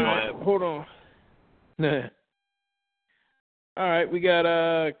ain't gonna happen. Hold on. Nah. All right, we got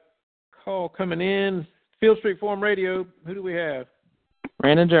a call coming in. Field Street Forum Radio. Who do we have?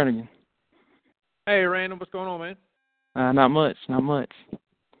 Randon Jernigan. Hey, Randon, what's going on, man? Not much. Appreciate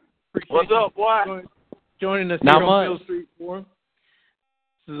what's up, boy? Joining us not here much. on Field Street Forum.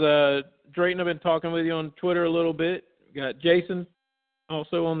 This is Drayton. I've been talking with you on Twitter a little bit. We got Jason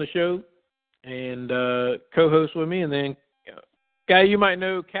also on the show and co-host with me, and then guy you might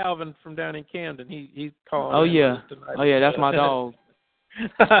know, Calvin from down in Camden. He's calling. Oh yeah, that's my dog.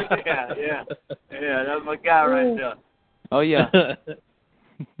 yeah, that's my guy right there. Oh yeah.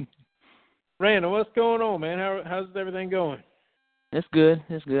 Randall, what's going on, man? How's everything going? It's good.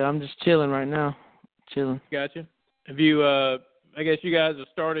 I'm just chilling right now. Gotcha. Have you? I guess you guys have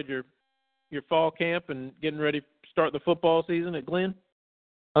started your fall camp and getting ready to start the football season at Glynn.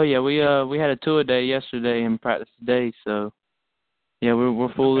 Oh yeah, we had a tour day yesterday and practice today, so yeah,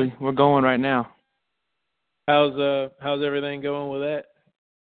 we're going right now. How's everything going with that?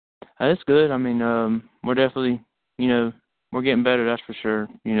 It's good. I mean, we're definitely, we're getting better, that's for sure.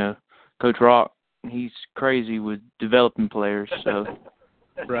 Coach Rock, he's crazy with developing players, so.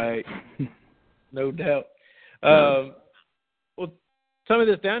 Right. No doubt. Well, some of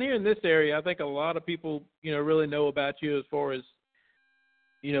this down here in this area, I think a lot of people, really know about you as far as,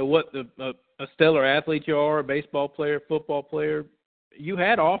 what a stellar athlete you are, a baseball player, football player. You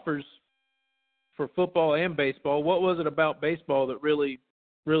had offers for football and baseball. What was it about baseball that really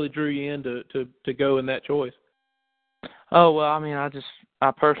drew you in to go in that choice? Oh, well, I mean,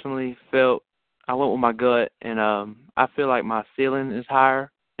 I personally felt I went with my gut, and I feel like my ceiling is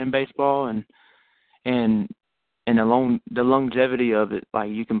higher in baseball, and the longevity of it, like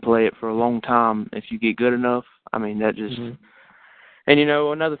you can play it for a long time if you get good enough. I mean, that just and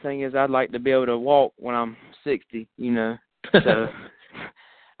another thing is I'd like to be able to walk when I'm 60, So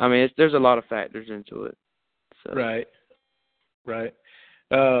I mean, there's a lot of factors into it. So. Right.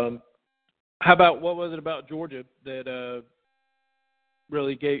 How about what was it about Georgia that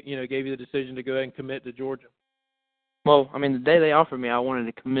really gave you the decision to go ahead and commit to Georgia? Well, I mean, the day they offered me, I wanted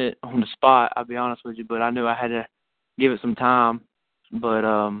to commit on the spot, I'll be honest with you, but I knew I had to give it some time. But,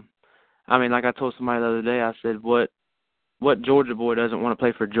 I mean, like I told somebody the other day, I said, what Georgia boy doesn't want to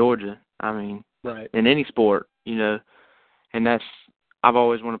play for Georgia? I mean, right. In any sport, and I've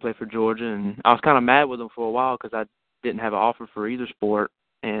always wanted to play for Georgia, and I was kind of mad with them for a while because I didn't have an offer for either sport,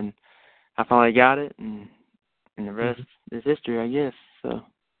 and I finally got it, and the rest is history, I guess. So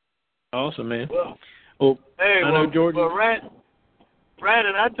awesome, man. Well, hey, I know Georgia. Well,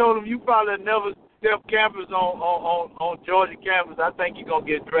 Brandon, I told him you probably never step campus on Georgia campus. I think you're gonna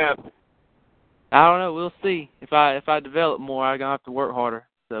get drafted. I don't know. We'll see. If I develop more, I'm gonna have to work harder.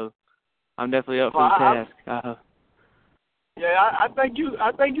 So I'm definitely up for the task. Yeah, I think you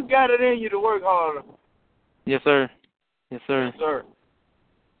got it in you to work harder. Yes, sir.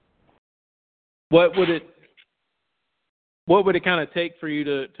 What would it kind of take for you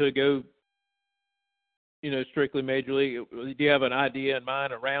to go, strictly major league? Do you have an idea in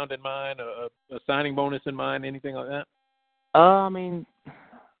mind, a round in mind, a signing bonus in mind, anything like that? I mean,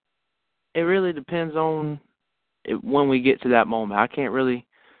 it really depends on when we get to that moment. I can't really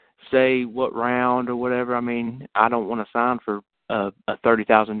say what round or whatever. I mean, I don't want to sign for a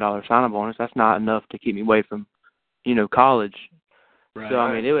 $30,000 sign-on bonus. That's not enough to keep me away from, college. Right. So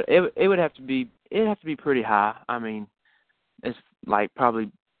I mean, it would have to be pretty high. I mean, it's like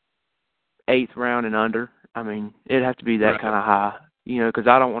probably 8th round and under. I mean, it'd have to be that kind of high, because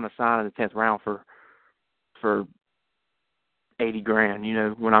I don't want to sign in the 10th round for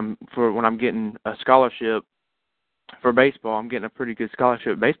 $80,000. When I'm getting a scholarship for baseball, I'm getting a pretty good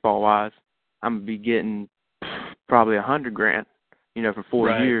scholarship baseball wise. I'm gonna be getting probably $100,000, for 4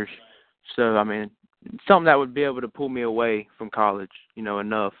 years. So I mean, something that would be able to pull me away from college,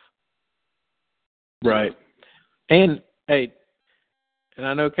 enough. Right. And hey, and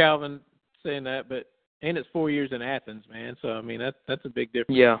I know Calvin saying that, but it's 4 years in Athens, man. So I mean, that's a big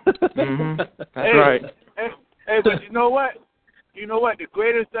difference. Yeah. Mm-hmm. That's right. Hey, but you know what? The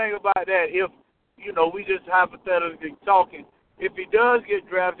greatest thing about that, if we just hypothetically talking, if he does get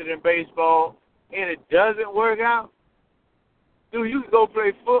drafted in baseball and it doesn't work out, dude, you can go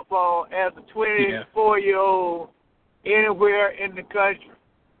play football as a 24-year-old anywhere in the country.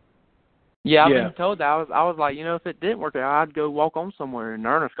 Yeah, I've been told that. I was like, if it didn't work out, I'd go walk on somewhere and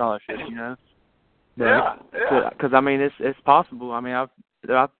earn a scholarship, Right. Yeah. Because I mean, it's possible. I mean, I've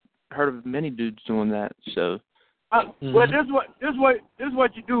heard of many dudes doing that. So. Well, this is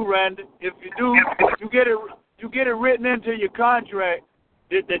what you do, Randon. If you do, you get it written into your contract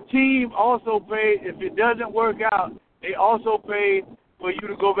that the team also pays. If it doesn't work out, they also pay for you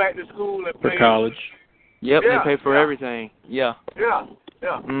to go back to school and play for college. Yep, they pay for everything. Yeah. Yeah.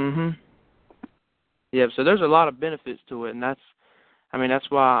 Mhm. Yeah, so there's a lot of benefits to it, and that's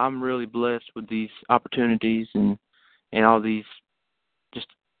why I'm really blessed with these opportunities and all these, just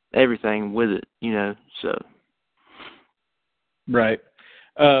everything with it, so. Right.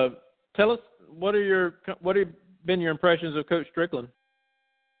 Tell us, what have been your impressions of Coach Strickland?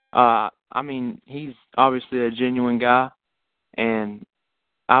 I mean, he's obviously a genuine guy, and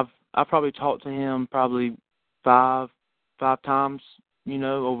I've probably talked to him probably five times,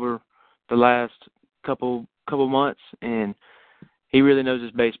 over the last couple months, and he really knows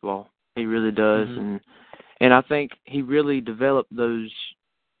his baseball. He really does, and I think he really developed those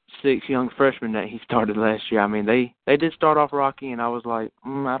 6 young freshmen that he started last year. I mean, they did start off rocky, and I was like,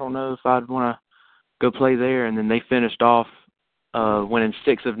 I don't know if I'd want to go play there. And then they finished off winning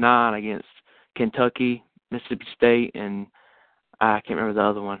 6 of 9 against Kentucky, Mississippi State, and I can't remember the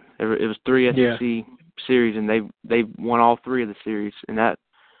other one. It was 3 SEC series, and they won all 3 of the series, and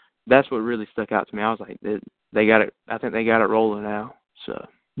that's what really stuck out to me. I was like, they got it. I think they got it rolling now. So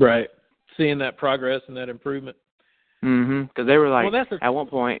right, seeing that progress and that improvement. Because they were like, at one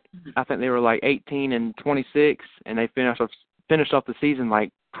point, I think they were like 18-26, and they finished off the season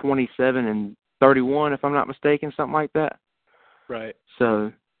like 27-31, if I'm not mistaken, something like that. Right.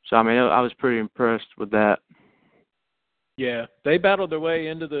 So I mean, I was pretty impressed with that. Yeah, they battled their way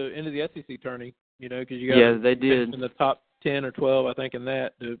into the SEC tourney, because you got they did in the top 10 or 12, I think, in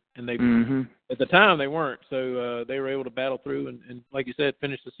that, and they at the time they weren't, so they were able to battle through and like you said,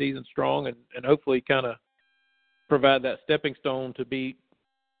 finish the season strong and hopefully kind of provide that stepping stone to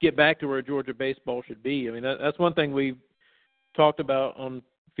get back to where Georgia baseball should be. I mean, that's one thing we've talked about on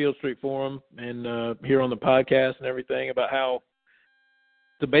Field Street Forum and here on the podcast and everything, about how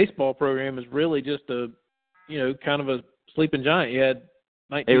the baseball program is really just kind of a sleeping giant. You had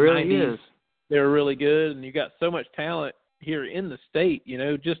 1990s. It really is. They were really good, and you got so much talent here in the state,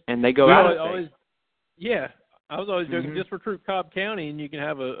 and they go out of state. Yeah, I was always joking, just recruit Cobb County, and you can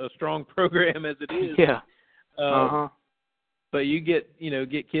have a strong program as it is. Yeah. But you get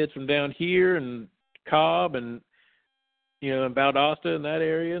kids from down here and Cobb and and Valdosta in that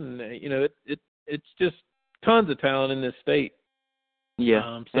area, and it's just tons of talent in this state.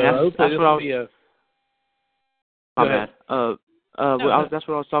 Yeah. So hopefully this will be a. My bad. That's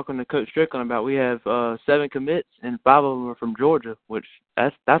what I was talking to Coach Strickland about. We have 7 commits, and 5 of them are from Georgia, which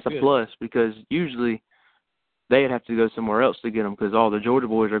that's a plus, because usually they'd have to go somewhere else to get them, because all the Georgia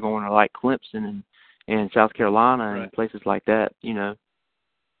boys are going to like Clemson and South Carolina and places like that,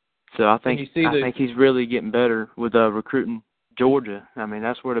 So I think he's really getting better with recruiting Georgia. I mean,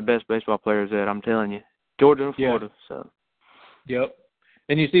 that's where the best baseball players at, I'm telling you. Georgia and Florida. So. Yep.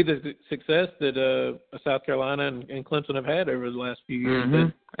 And you see the success that South Carolina and Clemson have had over the last few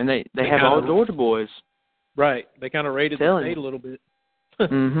years. And they have all Georgia boys. Right. They kind of raided the state a little bit.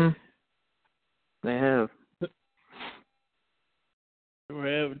 They have.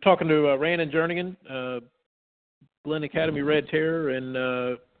 We're talking to Randon Jernigan, Glynn Academy Red Terror,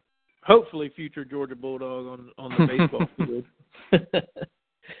 and hopefully future Georgia Bulldog on the baseball field.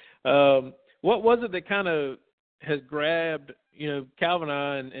 What was it that kind of has grabbed, Calvin and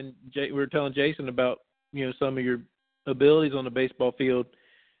I and we were telling Jason about, some of your abilities on the baseball field.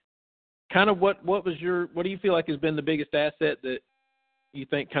 Kind of what do you feel like has been the biggest asset that you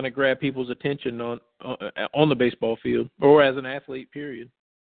think kind of grabbed people's attention on the baseball field or as an athlete, period?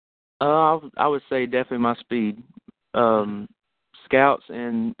 I would say definitely my speed. Scouts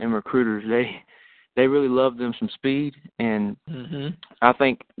and recruiters, they really love them some speed, and I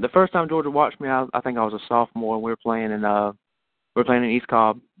think the first time Georgia watched me, I think I was a sophomore. We were playing in East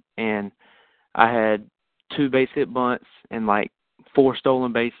Cobb, and I had 2 base hit bunts and like 4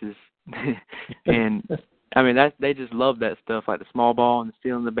 stolen bases, and I mean they just love that stuff, like the small ball and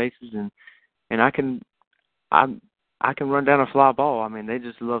stealing the bases, and I can run down a fly ball. I mean, they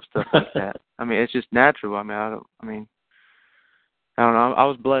just love stuff like that. I mean, it's just natural. I don't know. I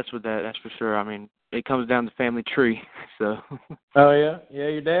was blessed with that, that's for sure. I mean, it comes down the family tree, so. Oh, yeah? Yeah,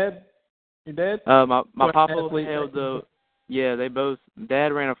 your dad? My papa held they both,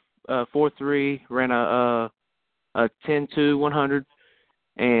 Dad ran a 4.3, ran a 10.2 100,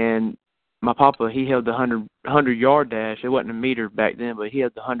 and my papa, he held the 100-yard dash. It wasn't a meter back then, but he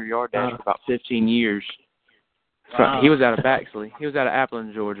had the 100-yard dash for about 15 years. Wow. He was out of Baxley. He was out of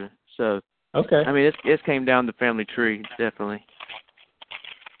Appleton, Georgia. So, okay. I mean, it came down the family tree, definitely.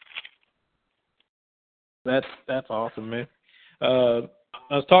 That's awesome, man. I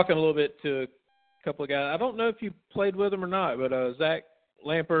was talking a little bit to a couple of guys. I don't know if you played with them or not, but Zach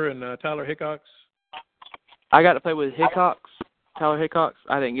Lamper and Tyler Hickox. I got to play with Tyler Hickox.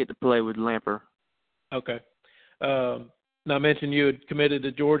 I didn't get to play with Lamper. Okay. Now I mentioned you had committed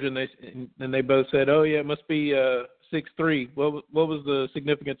to Georgia, and they both said, "Oh yeah, it must be 6'3". What was the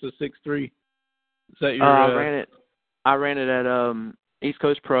significance of 6'3"? Is that your? I ran it at East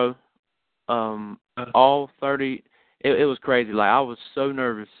Coast Pro. All 30. It was crazy. Like, I was so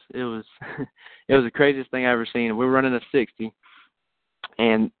nervous. It was the craziest thing I ever seen. We were running a 60,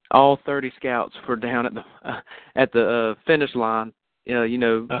 and all 30 scouts were down at the finish line.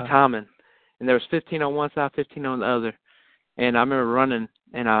 Timing, and there was 15 on one side, 15 on the other. And I remember running,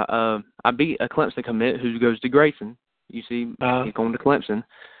 and I beat a Clemson commit who goes to Grayson. You see, he's going to Clemson.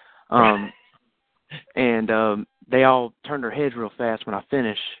 And they all turned their heads real fast when I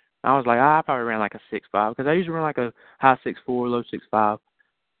finished. I was like, I probably ran like a 6.5 because I usually run like a high 6.4, low 6.5.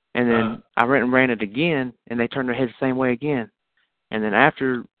 And then I ran it again, and they turned their heads the same way again. And then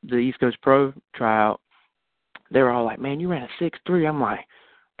after the East Coast Pro tryout, they were all like, "Man, you ran a 6.3." I'm like,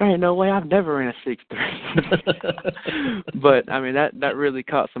 there ain't no way. I've never ran a 6.3. But I mean, that really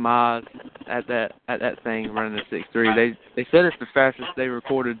caught some eyes at that thing, running a 6.3. They said it's the fastest they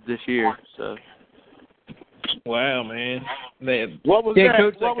recorded this year. So. Wow, man. What was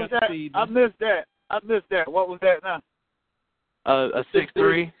that? What was that? Speed, I missed that. What was that now? A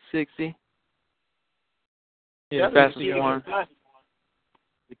 6.3, 60. Yeah, fastest one.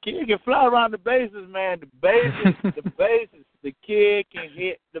 The kid can fly around the bases, man. The bases. The kid can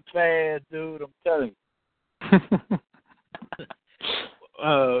hit the pad, dude. I'm telling you.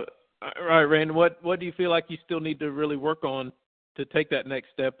 All right, Randon. What do you feel like you still need to really work on to take that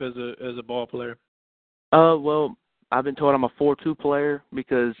next step as a ball player? Well, I've been told I'm a 4.2 player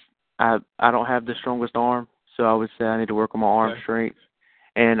because I don't have the strongest arm, so I would say I need to work on my arm strength,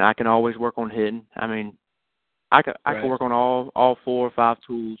 and I can always work on hitting. I mean, I can work on all 4 or 5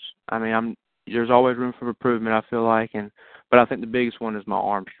 tools. I mean, there's always room for improvement, I feel like, but I think the biggest one is my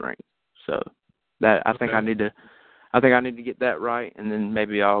arm strength. So that I think I need to get that right, and then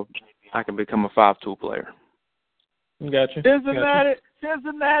maybe I can become a 5-tool player. Gotcha.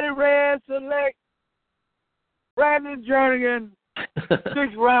 Cincinnati Reds select Randon Jernigan,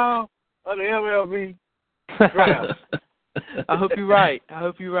 6th round of the MLB draft. I hope you're right. I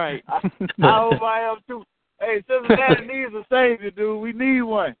hope I am too. Hey, Cincinnati needs a savior, dude. We need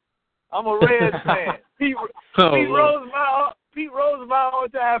one. I'm a Reds fan. Pete Rose is my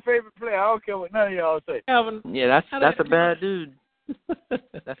all-time favorite player. I don't care what none of y'all say. Yeah, that's a bad dude.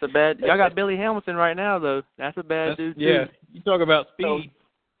 That's a bad. Y'all got Billy Hamilton right now, though. That's a bad dude too. Yeah, you talk about speed.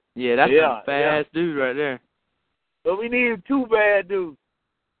 Yeah, that's a fast dude right there. But we need 2 bad dudes.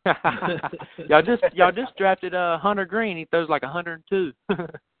 y'all just drafted Hunter Green. He throws like 102.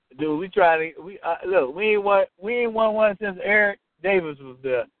 Dude, we ain't won one since Eric Davis was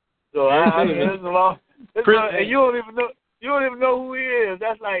there. So I mean, it's a long. And you don't even know who he is.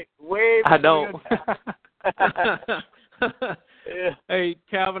 That's like way. I don't. Yeah. Hey,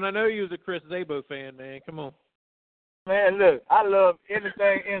 Calvin, I know you was a Chris Zabo fan, man. Come on. Man, look, I love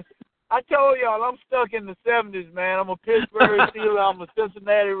anything I told y'all I'm stuck in the 70s, man. I'm a Pittsburgh Steeler. I'm a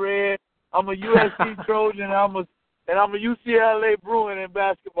Cincinnati Red. I'm a USC Trojan. I'm a UCLA Bruin in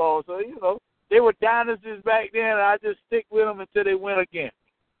basketball. So, you know, they were dynasties back then, and I just stick with them until they win again.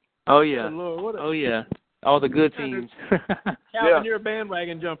 Oh, yeah. Good Lord, oh, yeah. All the good teams. Calvin, you're a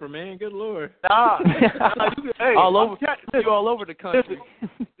bandwagon jumper, man. Good Lord. Nah. Hey, all over the country.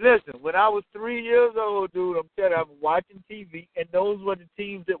 Listen, when I was 3 years old, dude, I'm telling you, I was watching TV, and those were the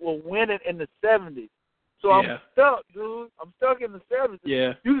teams that were winning in the 70s. So I'm stuck, dude. I'm stuck in the 70s.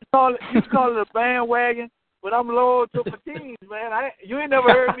 Yeah. You call it a bandwagon, but I'm loyal to my teams, man. You ain't never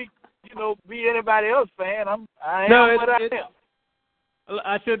heard me, you know, be anybody else's fan. I am what I am.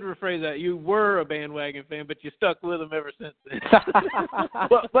 I should rephrase that. You were a bandwagon fan, but you stuck with them ever since then.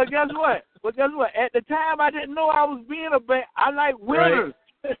 but guess what? At the time, I didn't know I was being a band. I like winners.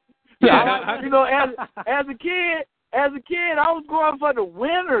 Right. You know, as a kid, I was going for the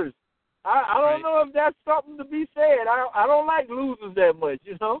winners. I don't know if that's something to be said. I don't like losers that much,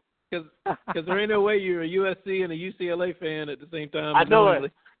 you know. Because there ain't no way you're a USC and a UCLA fan at the same time. I know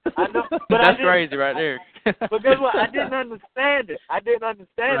it. I know, but that's crazy right there. But guess what? I didn't understand it.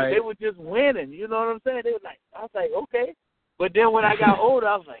 Right. They were just winning. You know what I'm saying? I was like, okay. But then when I got older,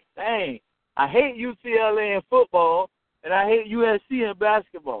 I was like, dang, I hate UCLA in football, and I hate USC in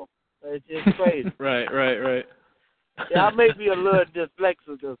basketball. It's just crazy. Right. Yeah, I may be a little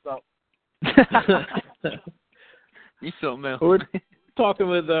dyslexic or something. You something else. We're talking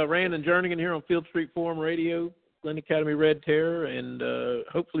with Randon Jernigan here on Field Street Forum Radio, Glynn Academy Red Terror, and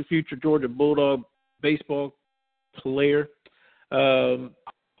hopefully future Georgia Bulldog baseball player. Do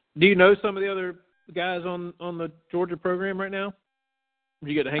you know some of the other guys on the Georgia program right now? Do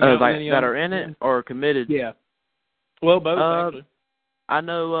you get to hang out with any that are in it or committed? Yeah. Well, both actually. I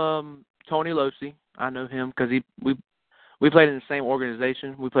know Tony Losey. I know him because we played in the same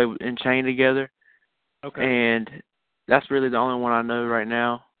organization. We played in chain together. Okay. And that's really the only one I know right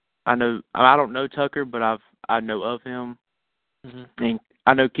now. I don't know Tucker, but I know of him. Mm-hmm. And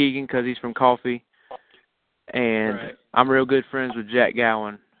I know Keegan because he's from Coffee. And I'm real good friends with Jack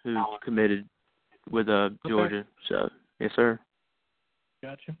Gowan, who's committed with Georgia. Okay. So, yes, sir.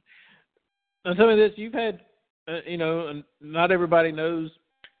 Gotcha. Now, tell me this. You've had, and not everybody knows,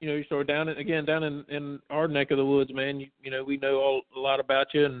 your story down in our neck of the woods, man. We know a lot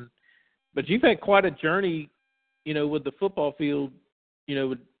about you. But you've had quite a journey, with the football field,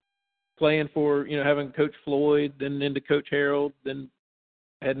 with playing for, having Coach Floyd, then into Coach Harold, then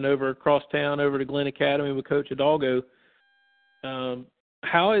heading over across town over to Glynn Academy with Coach Hidalgo.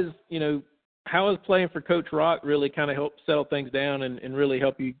 How is playing for Coach Rock really kind of helped settle things down and really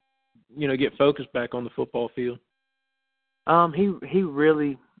help you, get focused back on the football field? He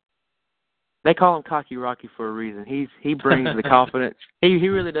really, they call him Cocky Rocky for a reason. He brings the confidence. He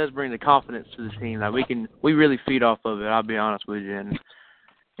really does bring the confidence to the team. Like we really feed off of it. I'll be honest with you.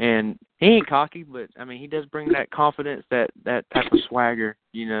 And he ain't cocky, but I mean he does bring that confidence, that type of swagger,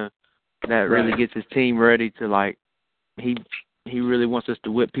 that really gets his team ready to like. He really wants us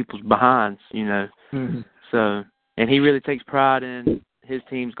to whip people's behinds, Mm-hmm. So, and he really takes pride in his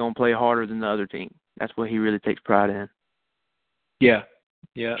team's gonna play harder than the other team. That's what he really takes pride in. Yeah,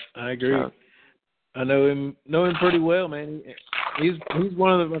 I agree. So, I know him pretty well, man. He's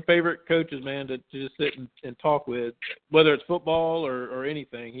one of my favorite coaches, man, to just sit and talk with, whether it's football or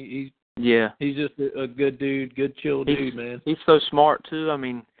anything. He's just a good dude, good chill dude, man. He's so smart too. I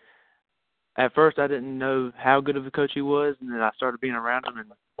mean, at first I didn't know how good of a coach he was, and then I started being around him,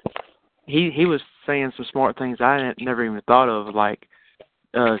 and he was saying some smart things I had never even thought of, like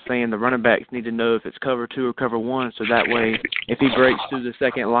saying the running backs need to know if it's cover 2 or cover 1, so that way if he breaks through the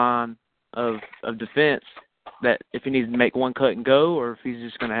second line of defense, that if he needs to make one cut and go, or if he's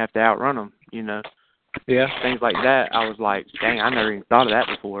just going to have to outrun them, Yeah. Things like that. I was like, dang, I never even thought of that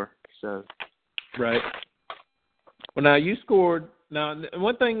before. So. Right. Well, now you scored. Now,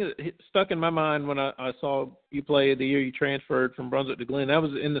 one thing that stuck in my mind when I saw you play the year you transferred from Brunswick to Glynn, that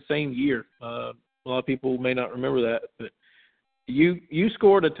was in the same year. A lot of people may not remember that, but you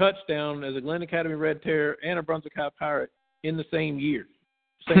scored a touchdown as a Glynn Academy Red Terror and a Brunswick High Pirate in the same year,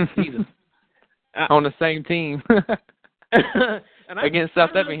 same season. On the same team. And against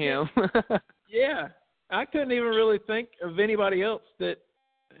South Effingham. Yeah. I couldn't even really think of anybody else that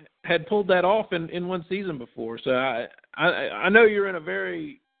had pulled that off in one season before. So I know you're in a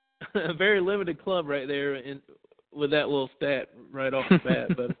very limited club right there with that little stat right off the bat.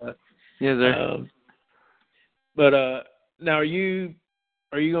 But yes, sir. But now are you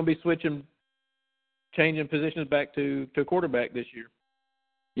going to be changing positions back to quarterback this year?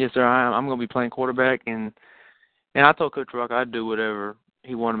 Yes, sir. I'm going to be playing quarterback, and I told Coach Rock I'd do whatever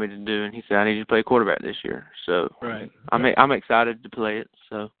he wanted me to do, and he said I need you to play quarterback this year. So I'm excited to play it.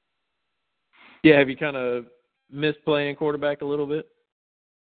 So yeah, have you kind of missed playing quarterback a little bit?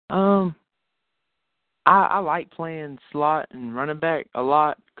 I like playing slot and running back a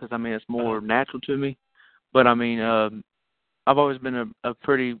lot because I mean it's more natural to me. But I mean I've always been a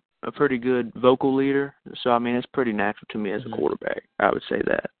pretty good vocal leader, so I mean it's pretty natural to me as a quarterback. I would say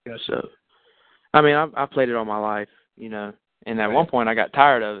that. Gotcha. So I mean I played it all my life, you know. And at one point I got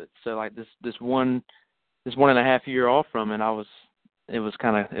tired of it. So like this 1.5 year off from it, it was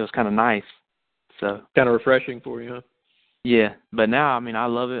kind of nice. So kind of refreshing for you, huh? Yeah, but now I mean I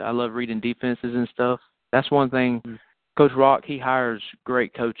love it. I love reading defenses and stuff. That's one thing. Coach Rock, he hires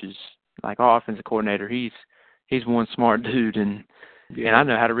great coaches. Like our offensive coordinator, he's one smart dude, and I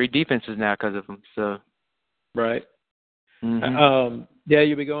know how to read defenses now because of him. So right. Mm-hmm. Yeah,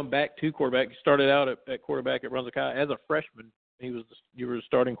 you'll be going back to quarterback. You started out at quarterback at Brunswick High as a freshman. You were the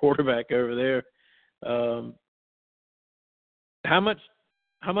starting quarterback over there. How much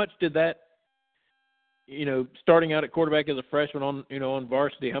did that, you know, starting out at quarterback as a freshman on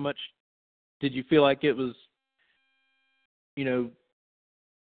varsity, how much did you feel like it was, you know,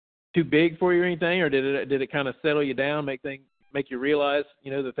 too big for you or anything, or did it kind of settle you down, make you realize,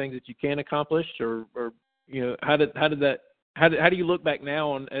 you know, the things that you can accomplish, or you know, how do you look back now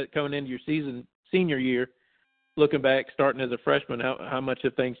on coming into your senior year, looking back starting as a freshman, how much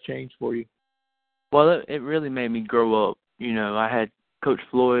have things changed for you? Well, it really made me grow up. You know, I had Coach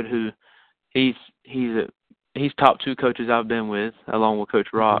Floyd, who he's top 2 coaches I've been with, along with Coach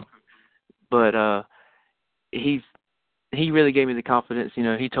Rock. But he really gave me the confidence. You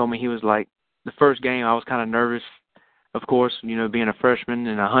know, he told me, he was like, the first game I was kind of nervous, of course, you know, being a freshman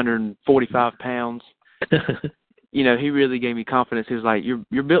and 145 pounds. You know, he really gave me confidence. He was like,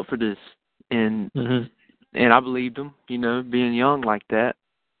 you're built for this. And I believed him, you know, being young like that.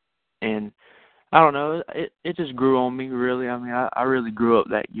 And I don't know, it just grew on me, really. I mean, I really grew up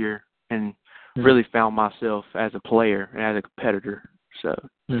that year and really found myself as a player and as a competitor. So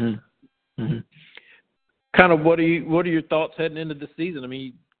kind of what are your thoughts heading into the season? I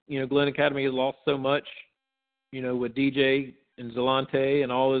mean, you know, Glynn Academy has lost so much, you know, with DJ and Zalante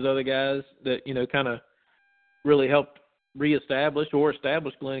and all those other guys that, you know, kind of really helped establish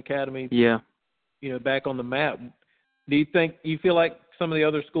Glynn Academy, you know, back on the map. Do you feel like some of the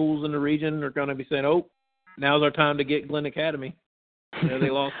other schools in the region are going to be saying, oh, now's our time to get Glynn Academy? You know, they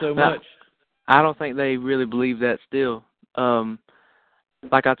lost so much. I don't think they really believe that still.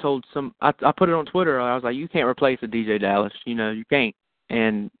 Like I told I put it on Twitter. I was like, you can't replace a DJ Dallas. You know, you can't.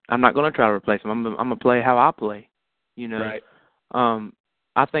 And I'm not going to try to replace him. I'm going to play how I play, you know. Right.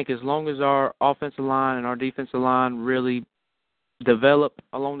 I think as long as our offensive line and our defensive line really develop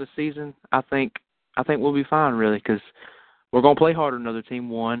along the season, I think we'll be fine, really, because we're going to play harder than another team,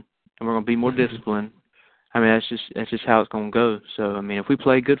 one, and we're going to be more disciplined. I mean, that's just how it's going to go. So, I mean, if we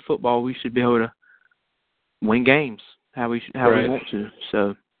play good football, we should be able to win games how we want to.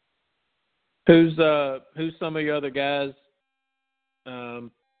 So, who's some of your other guys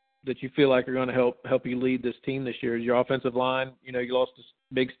that you feel like are going to help you lead this team this year? Your offensive line, you know, you lost this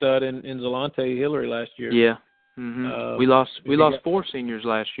big stud in Zalante Hillary last year. Yeah. We lost 4 seniors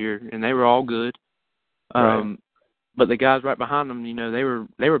last year, and they were all good. But the guys right behind them, you know, they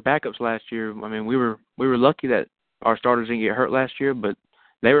were backups last year. I mean, we were lucky that our starters didn't get hurt last year, but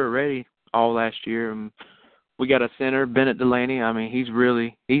they were ready all last year. And we got a center, Bennett Delaney. I mean,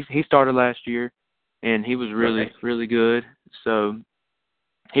 he started last year, and he was really good. So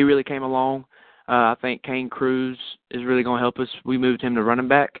he really came along. I think Kane Cruz is really going to help us. We moved him to running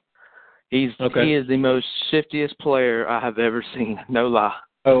back. He is the most shiftiest player I have ever seen, no lie.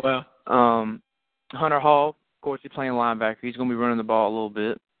 Oh, wow. Hunter Hall, of course, he's playing linebacker. He's going to be running the ball a little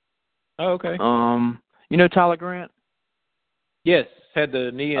bit. Oh, okay. You know Tyler Grant? Yes, had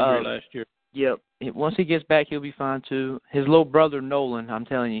the knee injury last year. Yep. Once he gets back, he'll be fine, too. His little brother, Nolan, I'm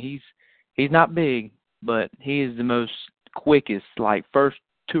telling you, he's not big, but he is the most quickest. Like, first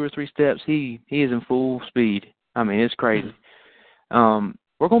 2 or 3 steps, he is in full speed. I mean, it's crazy.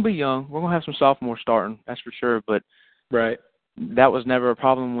 We're going to be young. We're going to have some sophomores starting, that's for sure. But that was never a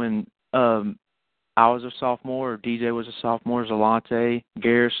problem when I was a sophomore or DJ was a sophomore, Zalante,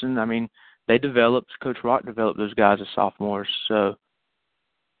 Garrison. I mean, they developed. Coach Rock developed those guys as sophomores. So,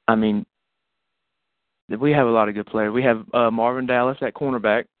 I mean, we have a lot of good players. We have Marvin Dallas at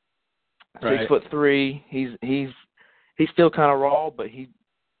cornerback, 6'3". He's still kind of raw, but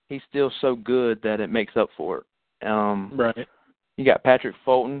he's still so good that it makes up for it. You got Patrick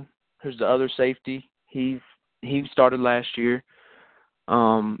Fulton, who's the other safety. He started last year.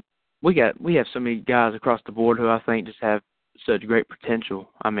 We have so many guys across the board who I think just have such great potential.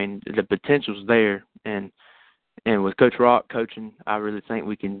 I mean, the potential's there, and with Coach Rock coaching, I really think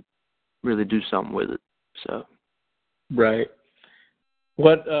we can really do something with it. So, right.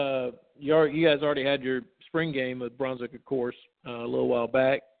 What you guys already had your spring game with Brunswick, of course, a little while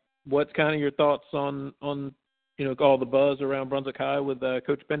back. What's kind of your thoughts on all the buzz around Brunswick High with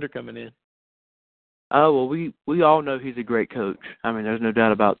Coach Bender coming in? Well, we all know he's a great coach. I mean, there's no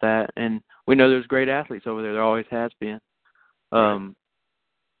doubt about that, and we know there's great athletes over there. There always has been.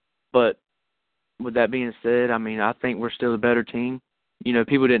 But with that being said, I mean, I think we're still a better team. You know,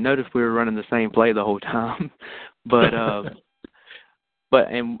 people didn't notice we were running the same play the whole time, but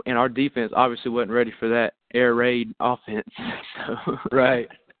and our defense obviously wasn't ready for that air raid offense. So. Right.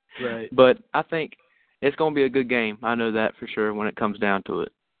 But I think it's going to be a good game. I know that for sure when it comes down to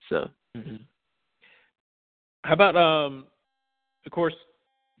it. So. Mm-hmm. How about, of course,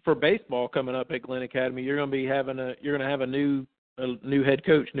 for baseball coming up at Glynn Academy, you're going to have a new head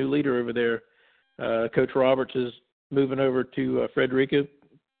coach, new leader over there. Coach Roberts is moving over to Frederica.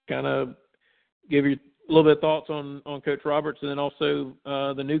 Kind of give you a little bit of thoughts on Coach Roberts, and then also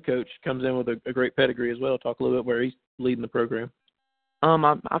the new coach comes in with a great pedigree as well. Talk a little bit where he's leading the program.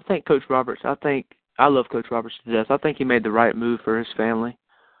 I think Coach Roberts. I love Coach Roberts to death. I think he made the right move for his family,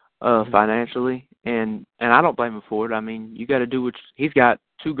 financially, and I don't blame him for it. I mean, you got to do he's got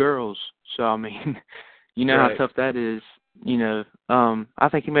 2 girls, so I mean, you know right. how tough that is. You know, I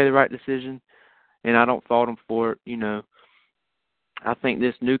think he made the right decision, and I don't fault him for it. You know, I think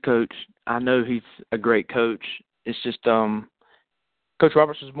this new coach, I know he's a great coach. It's just Coach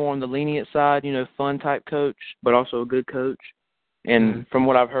Roberts is more on the lenient side, you know, fun type coach, but also a good coach. And from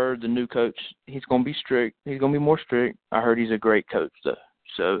what I've heard, the new coach, he's going to be strict. He's going to be more strict. I heard he's a great coach, though.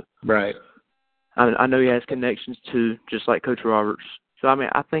 So right. I know he has connections too, just like Coach Roberts. So I mean,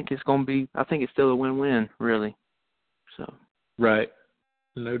 I think it's still a win-win, really. So. Right.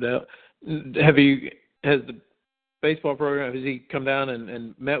 No doubt. Has the baseball program, has he come down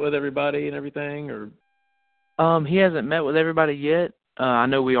and met with everybody and everything, or? He hasn't met with everybody yet. I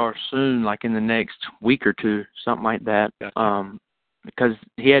know we are soon, like in the next week or two, something like that. Gotcha. Because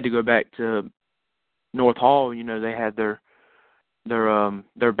he had to go back to North Hall. You know, they had their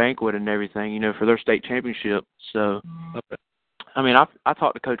banquet and everything, you know, for their state championship. So, okay. I mean, I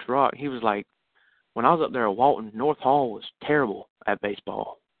talked to Coach Rock. He was like, when I was up there at Walton, North Hall was terrible at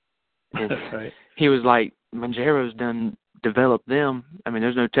baseball. And right. He was like, Mangero's developed them. I mean,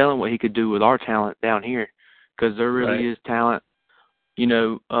 there's no telling what he could do with our talent down here, because there really is talent. You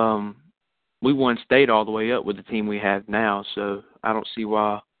know, we won state all the way up with the team we have now, so I don't see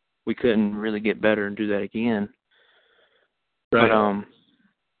why we couldn't really get better and do that again. Right. But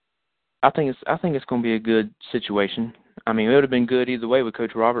I think it's going to be a good situation. I mean, it would have been good either way with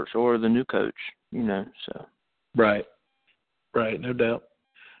Coach Roberts or the new coach, you know. So. Right, no doubt.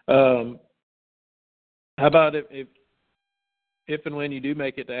 How about if and when you do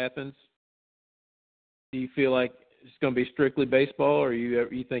make it to Athens, do you feel like it's going to be strictly baseball, or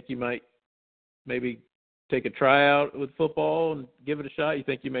you think you might maybe take a tryout with football and give it a shot? You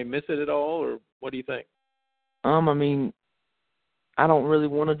think you may miss it at all, or what do you think? I mean, I don't really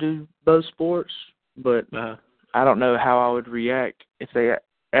want to do both sports, but I don't know how I would react if they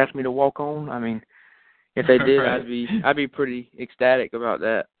asked me to walk on. I mean, if they did, right. I'd be pretty ecstatic about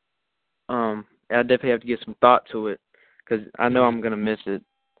that. I'd definitely have to give some thought to it, because I know I'm going to miss it,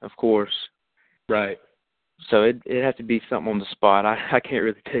 of course. Right. So it'd have to be something on the spot. I can't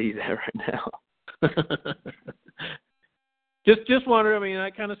really tell you that right now. Just wonder. I mean,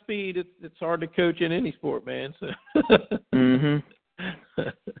 that kind of speed, it's hard to coach in any sport, man. So.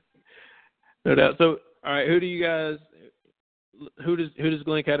 No doubt. So, all right, who does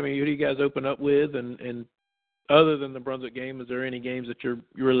Glynn Academy? Who do you guys open up with? And other than the Brunswick game, is there any games that you're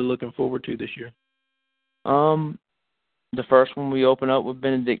really looking forward to this year? The first one we open up with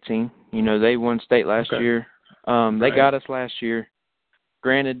Benedictine. You know, they won state last year. They got us last year.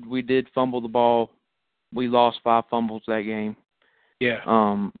 Granted, we did fumble the ball. We lost 5 fumbles that game. Yeah.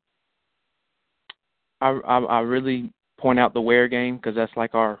 I really point out the Ware game, because that's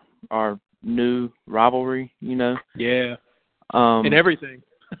like our new rivalry, you know. Yeah. And everything.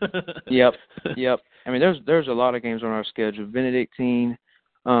 Yep. I mean, there's a lot of games on our schedule. Benedictine.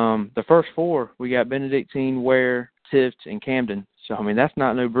 The first 4 we got Benedictine, Ware, Tift, and Camden. So I mean, that's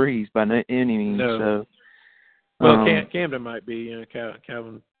not no breeze by any means. No. So. Well, Camden might be, you know,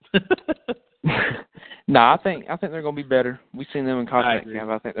 Calvin. No, I think they're going to be better. We've seen them in contact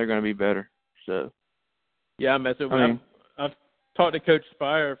camp. I think they're going to be better. So. Yeah, I've talked to Coach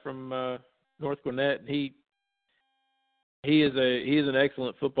Spire from North Gwinnett, and he is an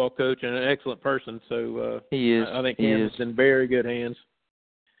excellent football coach and an excellent person. So he is. I think Camden's in very good hands.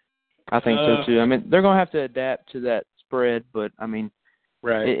 I think so too. I mean, they're going to have to adapt to that spread, but I mean,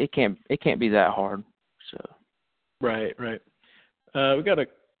 right? It can't be that hard. So. Right. We got a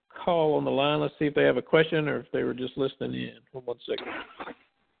call on the line. Let's see if they have a question or if they were just listening in. Hold 1 second.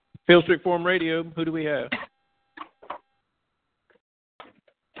 Field Street Forum Radio. Who do we have?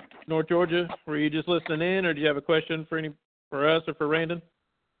 North Georgia. Were you just listening in, or do you have a question for us or for Randon?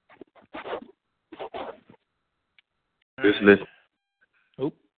 Just listen.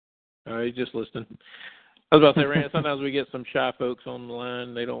 Oh, all right, just listening. I was about to say, Randon, sometimes we get some shy folks on the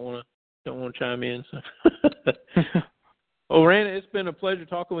line. They don't want to chime in. So. Well, Randon, it's been a pleasure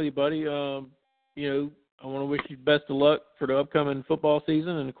talking with you, buddy. I want to wish you best of luck for the upcoming football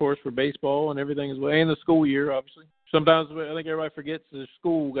season and, of course, for baseball and everything as well, and the school year, obviously. Sometimes I think everybody forgets the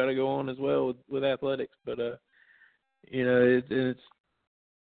school got to go on as well with athletics. But, it's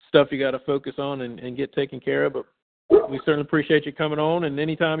stuff you got to focus on and get taken care of. But we certainly appreciate you coming on. And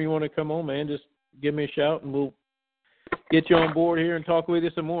anytime you want to come on, man, just give me a shout, and we'll get you on board here and talk with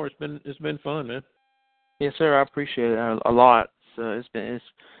you some more. It's been fun, man. Yes, sir. I appreciate it a lot. So it's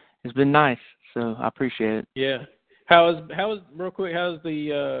been nice. So I appreciate it. Yeah. How is real quick? How's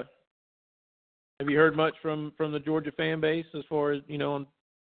the? Have you heard much from the Georgia fan base as far as on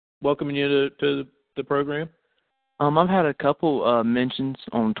welcoming you to the program? I've had a couple mentions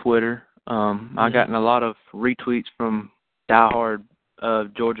on Twitter. I've gotten a lot of retweets from diehard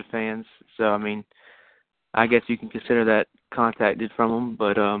Georgia fans. So I mean, I guess you can consider that contacted from them.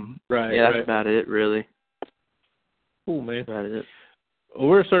 But that's about it, really. Cool, man. That's about it. Well,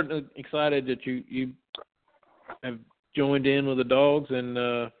 we're certainly excited that you have joined in with the Dogs,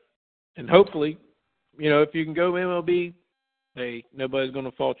 and hopefully, if you can go MLB, hey, nobody's going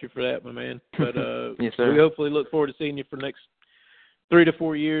to fault you for that, my man. But yes, sir. We hopefully look forward to seeing you for the next 3 to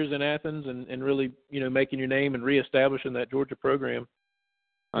 4 years in Athens and really, making your name and reestablishing that Georgia program.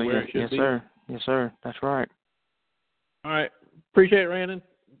 Oh, yes, sir. Yes, sir. That's right. All right. Appreciate it, Randon.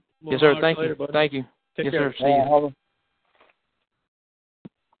 Yes, sir. Thank you. Thank you. Take yes, care. Sir. See you.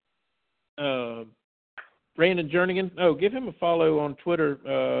 Randon Jernigan. Oh, give him a follow on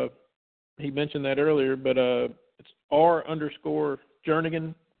Twitter. He mentioned that earlier, but it's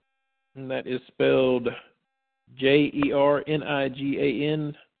R_Jernigan, and that is spelled JERNIGAN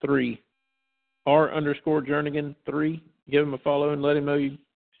 3. R_Jernigan 3. Give him a follow and let him know you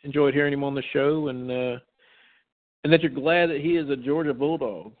enjoyed hearing him on the show, and that you're glad that he is a Georgia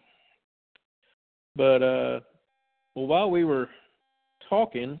Bulldog. But while we were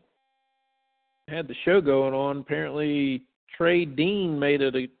talking, had the show going on, apparently Trey Dean made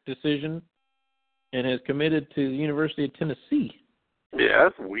a decision and has committed to the University of Tennessee. Yeah,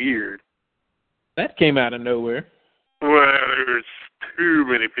 that's weird. That came out of nowhere. Well, there's too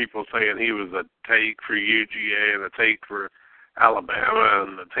many people saying he was a take for UGA and a take for Alabama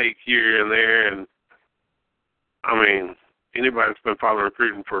and a take here and there. And, I mean, anybody that's been following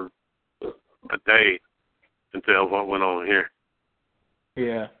recruiting for a day can tell what went on here.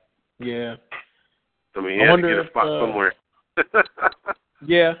 Yeah. I mean, he had to get a spot somewhere.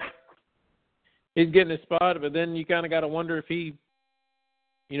 Yeah. He's getting a spot, but then you kind of got to wonder if he,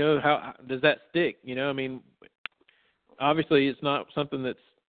 how does that stick? I mean, obviously it's not something that's.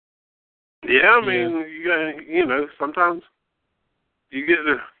 Yeah, I mean, sometimes you get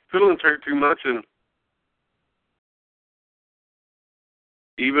the feelings hurt too much, and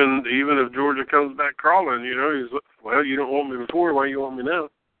even if Georgia comes back crawling, he's, well, you don't want me before, why you want me now?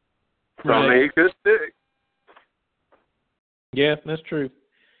 So, right. I mean, it could stick. Yeah, that's true.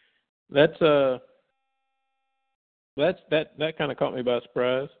 That kind of caught me by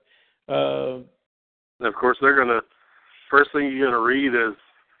surprise. And of course, they're gonna first thing you're gonna read is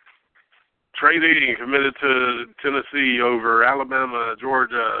Trey Dean committed to Tennessee over Alabama,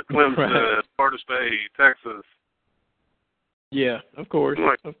 Georgia, Clemson, right. Florida State, Texas. Yeah, of course. I'm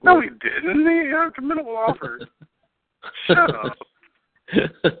like, of course. No, he didn't. He had a committable offer. Shut up.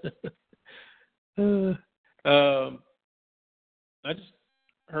 I just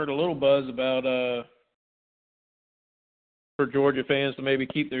heard a little buzz about for Georgia fans to maybe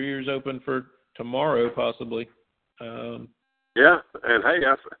keep their ears open for tomorrow, possibly. Yeah, and hey,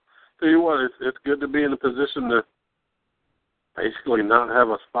 I tell you what, it's good to be in a position to basically not have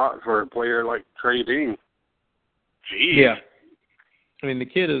a spot for a player like Trey Dean. Gee. Yeah. I mean, the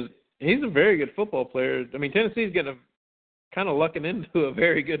kid he's a very good football player. I mean, Tennessee's getting kind of lucking into a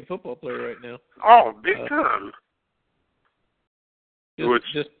very good football player right now. Oh, big time. I tells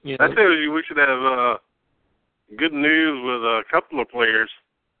you we should have good news with a couple of players.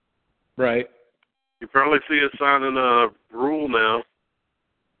 Right. You probably see us signing a rule now.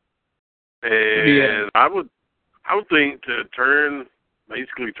 And I would think to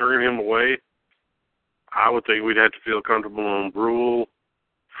basically turn him away, I would think we'd have to feel comfortable on Brule,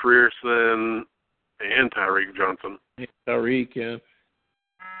 Frierson, and Tyreek Johnson. Tyreek, yeah.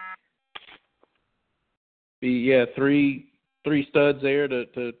 Three studs there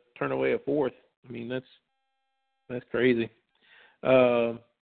to turn away a fourth. I mean, that's crazy. So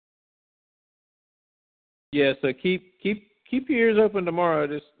keep your ears open tomorrow.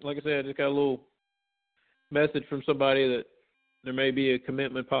 Just like I said, I just got a little message from somebody that there may be a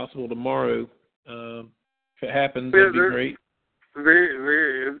commitment possible tomorrow. If it happens, that'd be great.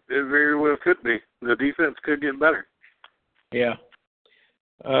 It very well could be. The defense could get better. Yeah.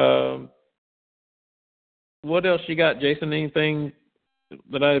 What else you got, Jason? Anything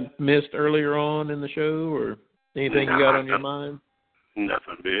that I missed earlier on in the show, or anything you got on your mind?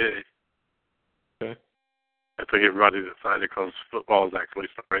 Nothing big. Okay. I think everybody's excited because football is actually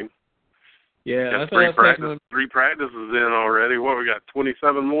starting. Yeah, that's three practices in already. What, we got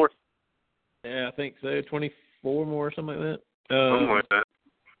 27 more? Yeah, I think so. 24 more or something like that. Something like that.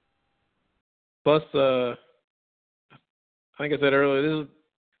 Plus, I think I said earlier,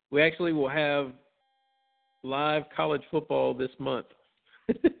 we actually will have live college football this month.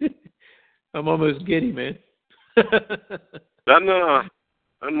 I'm almost giddy, man. Doesn't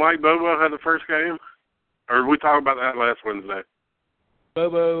Mike Bobo have the first game? Or we talked about that last Wednesday?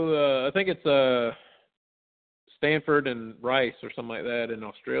 Bobo, I think it's Stanford and Rice or something like that in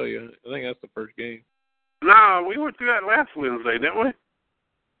Australia. I think that's the first game. No, we went through that last Wednesday, didn't we?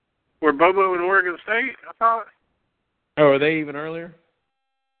 Where Bobo and Oregon State, I thought. Oh, are they even earlier?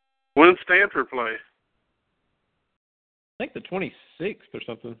 When did Stanford play? I think the 26th or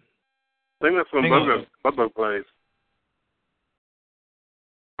something. I think that's when Bobo plays.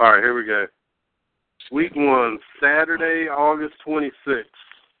 All right, here we go. Week 1, Saturday, August 26th.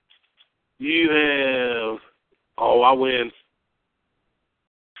 You have, I win.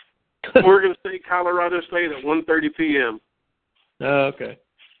 Oregon State, Colorado State at 1:30 p.m. Oh, okay.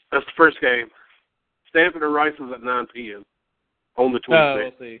 That's the first game. Stanford and Rice is at 9 p.m. on the 26th. Oh,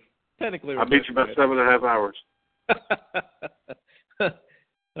 we'll see. Technically, I beat you by 7.5 hours.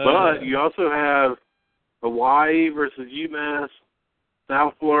 But you also have Hawaii versus UMass,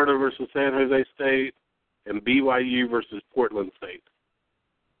 South Florida versus San Jose State, and BYU versus Portland State.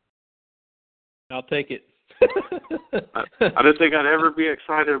 I'll take it. I didn't think I'd ever be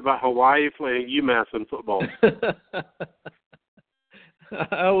excited about Hawaii playing UMass in football.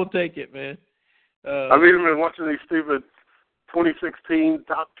 I will take it, man. I've even been watching these stupid 2016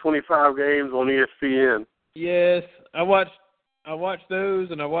 top 25 games on ESPN. Yes, I watched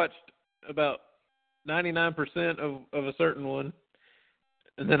those, and I watched about 99% of a certain one,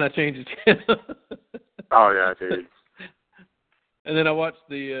 and then I changed it. Oh yeah, dude. And then I watched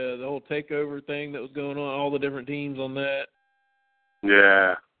the whole takeover thing that was going on, all the different teams on that.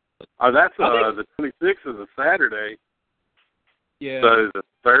 Yeah. Oh, that's the 26th is a Saturday. Yeah. So the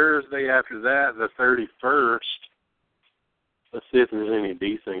Thursday after that, the 31st. Let's see if there's any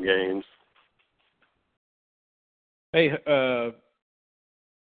decent games. Hey,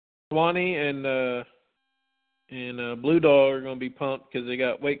 Swanee and Blue Dog are going to be pumped because they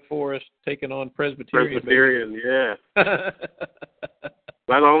got Wake Forest taking on Presbyterian. Yeah.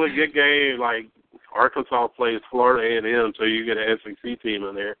 Not only good game, like Arkansas plays Florida A&M, so you get an SEC team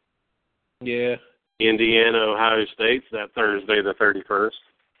in there. Yeah. Indiana, Ohio State's that Thursday, the 31st.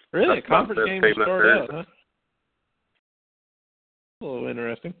 Really? That's conference game to start out, huh? A little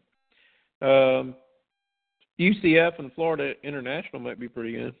interesting. UCF and Florida International might be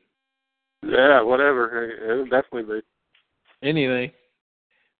pretty good. Yeah, whatever. It'll definitely be. Anything.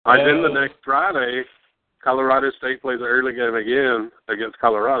 Then the next Friday, Colorado State plays an early game again against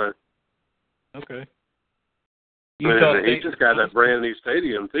Colorado. Okay. And he just got that brand new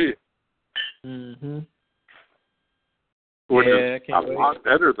stadium, too. Mm-hmm. Which is a lot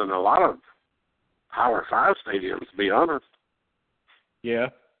better than a lot of Power 5 stadiums, to be honest. Yeah.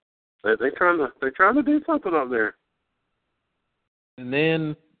 They're trying to do something up there. And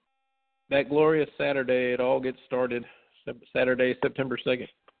then that glorious Saturday, it all gets started. Saturday, September 2nd.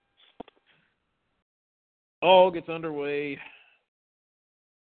 All gets underway.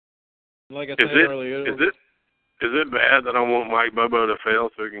 Like I said earlier. Is it bad that I want Mike Bobo to fail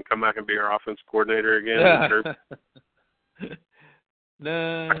so he can come back and be our offense coordinator again?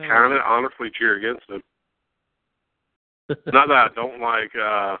 No. I kind of honestly cheer against him. Not that I don't like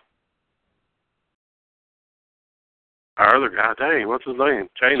our other guy. Dang, what's his name?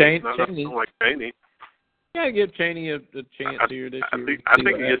 Chaney. Not that I don't like Chaney. Yeah, give Chaney a chance here this year. I think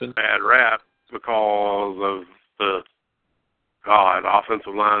he gets a bad rap because of the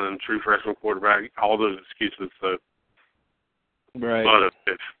offensive line and true freshman quarterback, all those excuses. So, right. But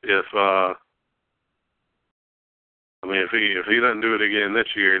if he doesn't do it again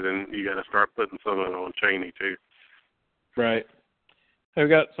this year, then you got to start putting something on Chaney too. Right. I've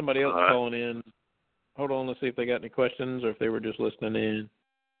got somebody else calling in. Hold on, let's see if they got any questions or if they were just listening in.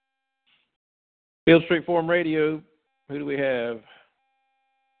 Field Street Forum Radio. Who do we have?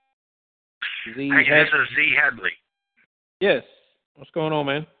 This is Z Hadley. Yes. What's going on,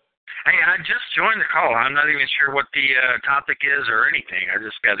 man? Hey, I just joined the call. I'm not even sure what the topic is or anything. I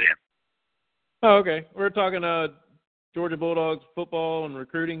just got in. Oh, okay. We're talking Georgia Bulldogs football and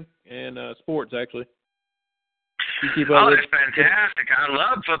recruiting and sports, actually. That's fantastic. I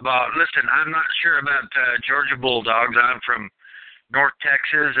love football. Listen, I'm not sure about Georgia Bulldogs. I'm from North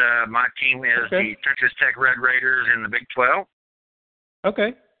Texas. My team is the Texas Tech Red Raiders in the Big 12.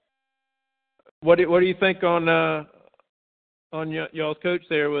 Okay. What do you think on y'all's coach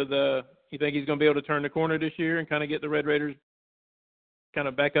there? With you think he's going to be able to turn the corner this year and kind of get the Red Raiders kind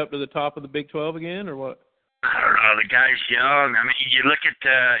of back up to the top of the Big 12 again, or what? I don't know. The guy's young. I mean, you look at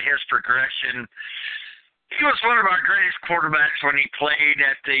his progression. He was one of our greatest quarterbacks when he played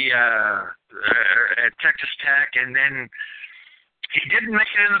at Texas Tech, and then he didn't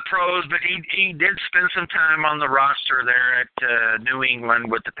make it in the pros, but he did spend some time on the roster there at New England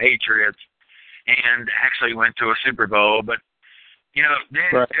with the Patriots, and actually went to a Super Bowl. But then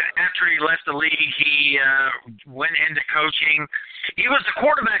after he left the league, he went into coaching. He was the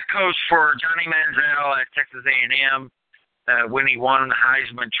quarterback coach for Johnny Manziel at Texas A&M when he won the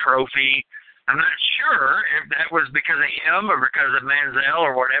Heisman Trophy. I'm not sure if that was because of him or because of Manziel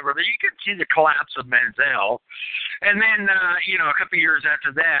or whatever, but you could see the collapse of Manziel. And then, a couple of years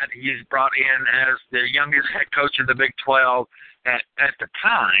after that, he's brought in as the youngest head coach in the Big 12 at the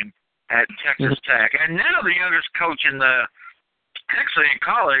time at Texas Tech. And now the youngest coach in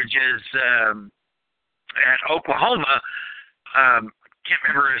college is at Oklahoma. Can't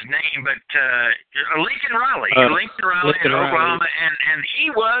remember his name, but Lincoln Riley. Lincoln Riley in Oklahoma, and he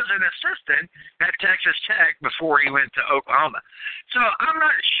was an assistant at Texas Tech before he went to Oklahoma. So I'm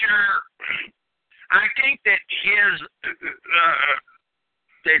not sure. I think that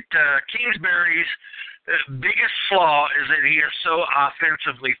Kingsbury's biggest flaw is that he is so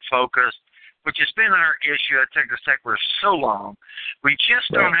offensively focused, which has been our issue at Texas Tech for so long. We just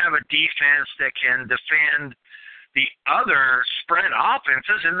don't have a defense that can defend the other spread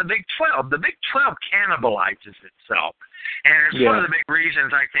offenses in the Big 12. The Big 12 cannibalizes itself. And it's one of the big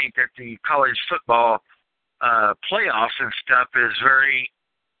reasons I think that the college football playoffs and stuff is very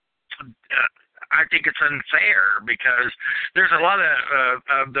I think it's unfair because there's a lot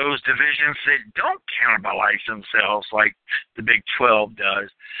of those divisions that don't cannibalize themselves like the Big 12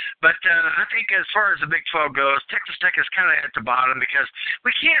 does. But I think as far as the Big 12 goes, Texas Tech is kind of at the bottom because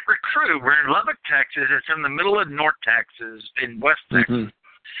we can't recruit. We're in Lubbock, Texas. It's in the middle of North Texas, in West Texas.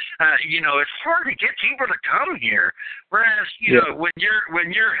 It's hard to get people to come here. Whereas, when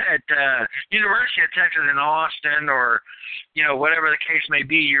you're at University of Texas in Austin or, whatever the case may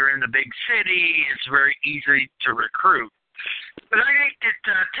be, you're in the big city, it's very easy to recruit. But I think that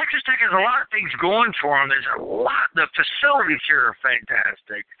Texas Tech has a lot of things going for them. There's a lot. The facilities here are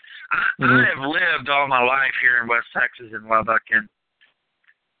fantastic. I have lived all my life here in West Texas in Lubbock, and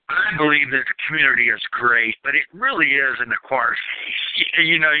I believe that the community is great, but it really is an acquired taste.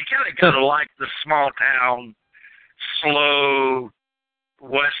 You kind of got to like the small town, slow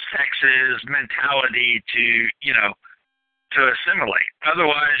West Texas mentality to assimilate.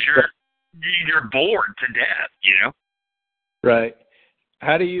 Otherwise, you're bored to death. Right.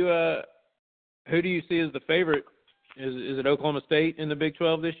 How do you who do you see as the favorite? Is it Oklahoma State in the Big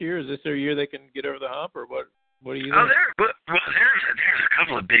 12 this year? Is this their year they can get over the hump, or what? What do you think? There's a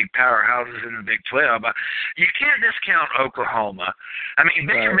couple of big powerhouses in the Big 12. You can't discount Oklahoma. I mean,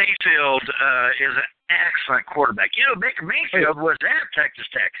 Baker Mayfield is an excellent quarterback. Baker Mayfield was at Texas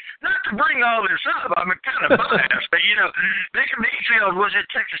Tech. Not to bring all this up, I'm kind of biased, but, Baker Mayfield was at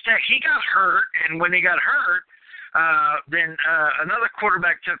Texas Tech. He got hurt, and when he got hurt, then another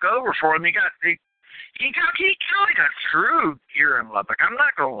quarterback took over for him. He kind of got screwed here in Lubbock. I'm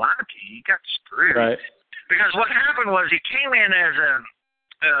not going to lie to you. He got screwed. Right. Because what happened was he came in as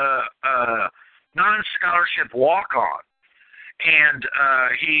a non-scholarship walk-on, and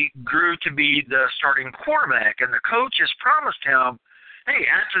he grew to be the starting quarterback. And the coaches promised him, hey,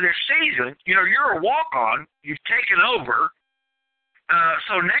 after this season, you're a walk-on, you've taken over,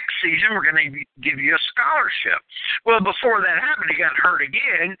 so next season we're going to give you a scholarship. Well, before that happened, he got hurt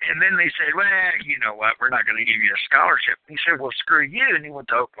again, and then they said, well, you know what, we're not going to give you a scholarship. He said, well, screw you, and he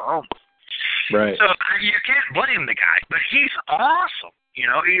went to Oklahoma. Right. So you can't blame the guy, but he's awesome.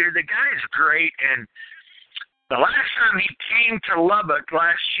 The guy is great, and the last time he came to Lubbock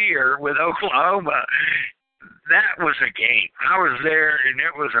last year with Oklahoma, that was a game. I was there, and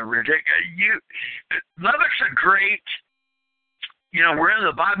it was a ridiculous. Lubbock's a great. We're in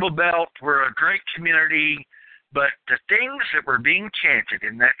the Bible Belt. We're a great community, but the things that were being chanted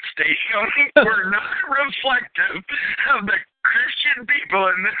in that stadium were not reflective of the Christian people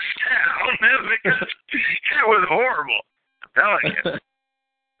in this town because it was horrible. I'm telling you.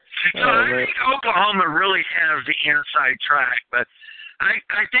 So I think Oklahoma really has the inside track, but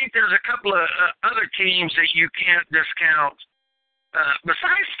I think there's a couple of other teams that you can't discount.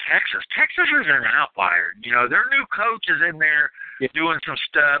 Besides Texas. Texas is an outlier. Their new coach is in there doing some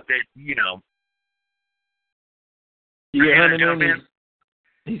stuff that,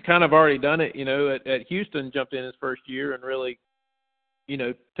 he's kind of already done it, at Houston, jumped in his first year and really,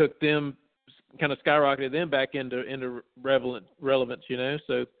 took them, kind of skyrocketed them back into relevance,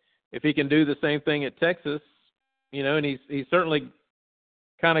 So if he can do the same thing at Texas, and he's certainly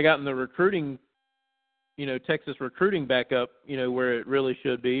kind of gotten the recruiting, Texas recruiting back up, where it really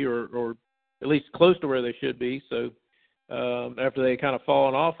should be, or at least close to where they should be. So after they kind of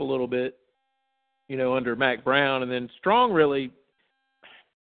fallen off a little bit, under Mac Brown, and then Strong really,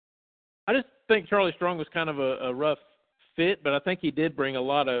 I just think Charlie Strong was kind of a rough fit, but I think he did bring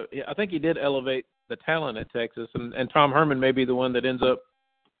I think he did elevate the talent at Texas, and Tom Herman may be the one that ends up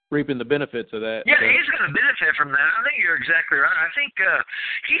reaping the benefits of that. Yeah, he's going to benefit from that. I think you're exactly right. I think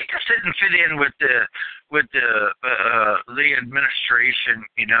he just didn't fit in with the administration.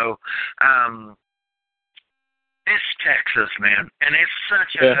 It's Texas, man, and it's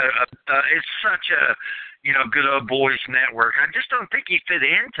such a good old boys network. I just don't think he fit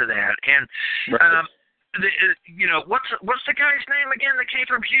into that. And what's the guy's name again that came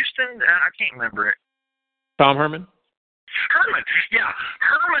from Houston? I can't remember it. Tom Herman. Herman, yeah.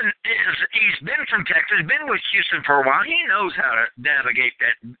 Herman he's been from Texas, been with Houston for a while. He knows how to navigate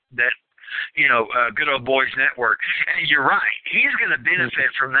that good old boys network. And you're right. He's going to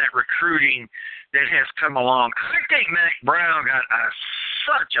benefit from that recruiting that has come along. I think Mac Brown got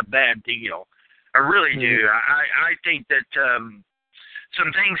such a bad deal. I really do. I think that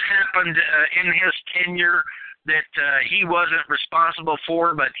some things happened in his tenure that he wasn't responsible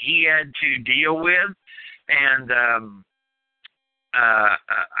for, but he had to deal with. And I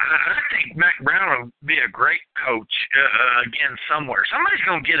think Mac Brown will be a great coach again somewhere. Somebody's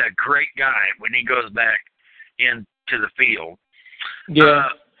going to get a great guy when he goes back into the field. Yeah,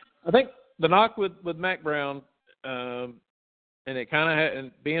 I think the knock with Mac Brown, and it kind of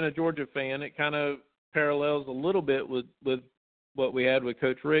and being a Georgia fan, it kind of parallels a little bit with what we had with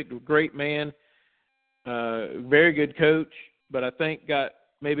Coach Rick. Great man, very good coach, but I think got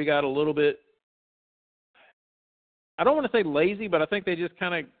a little bit. I don't want to say lazy, but I think they just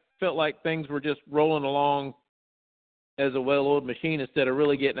kind of felt like things were just rolling along as a well-oiled machine instead of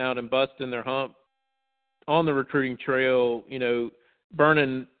really getting out and busting their hump on the recruiting trail,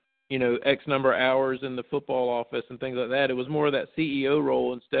 burning, X number of hours in the football office and things like that. It was more of that CEO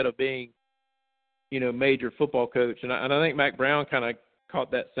role instead of being, major football coach. And I think Mac Brown kind of caught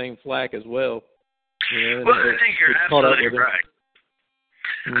that same flack as well. Well, I think you're absolutely right.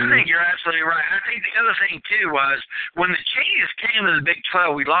 I think you're absolutely right. I think the other thing, too, was when the changes came to the Big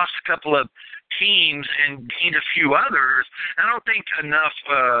 12, we lost a couple of teams and gained a few others. I don't think they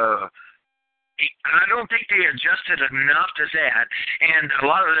adjusted enough to that, and a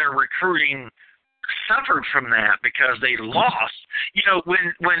lot of their recruiting suffered from that because they lost.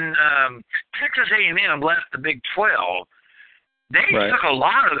 When Texas A&M left the Big 12, they took a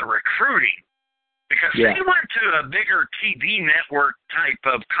lot of the recruiting. Because they went to a bigger TV network type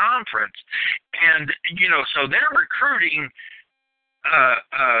of conference. And, so their recruiting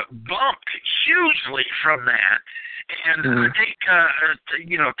bumped hugely from that. And I think,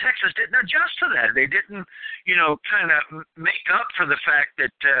 Texas didn't adjust to that. They didn't, kind of make up for the fact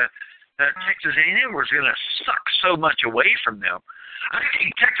that Texas A&M was going to suck so much away from them. I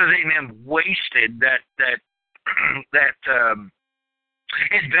think Texas A&M wasted that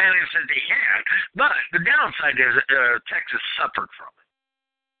advantage that they had, but the downside is Texas suffered from it.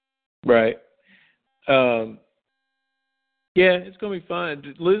 Right. Yeah, it's going to be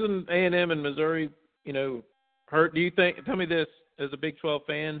fun. Losing A&M and Missouri, hurt. Do you think? Tell me this, as a Big 12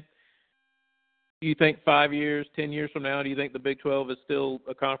 fan, do you think 5 years, 10 years from now, do you think the Big 12 is still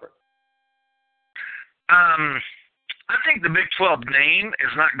a conference? I think the Big 12 name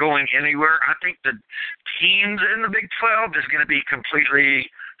is not going anywhere. I think the teams in the Big 12 is going to be completely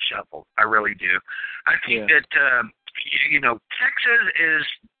shuffled. I really do. I think that, Texas is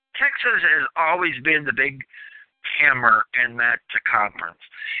Texas has always been the big hammer in that conference.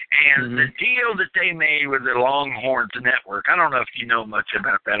 And the deal that they made with the Longhorns Network, I don't know if you know much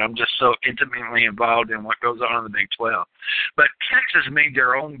about that. I'm just so intimately involved in what goes on in the Big 12. But Texas made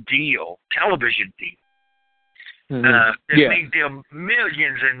their own deal, television deal. They made them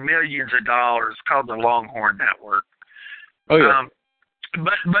millions and millions of dollars called the Longhorn Network. Oh, yeah.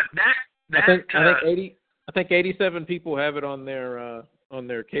 But that I think 87 people have it on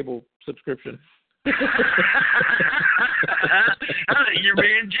their cable subscription. You're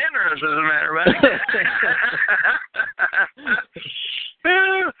being generous, as a matter of fact.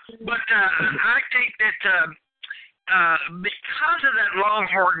 But I think that because of that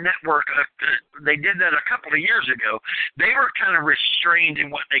Longhorn Network, they did that a couple of years ago. They were kind of restrained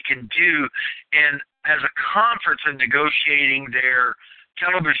in what they can do, and as a conference in negotiating their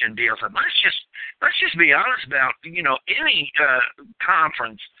television deals. And let's just be honest about, any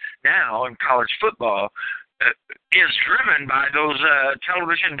conference now in college football is driven by those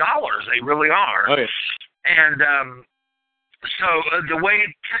television dollars. They really are. Oh, yeah. And so the way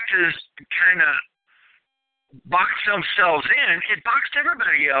Texas kind of boxed themselves in, it boxed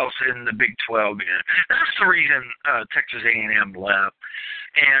everybody else in the Big 12 in. That's the reason Texas A&M left.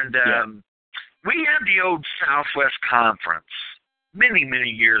 And we had the old Southwest Conference many, many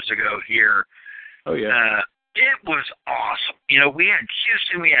years ago here. Oh, yeah. It was awesome. We had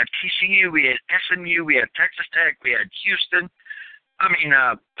Houston, we had TCU, we had SMU, we had Texas Tech, we had Houston.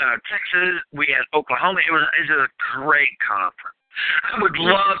 Texas, we had Oklahoma. It was a great conference. I would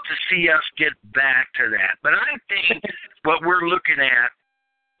love to see us get back to that. But I think what we're looking at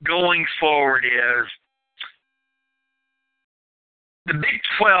going forward is the Big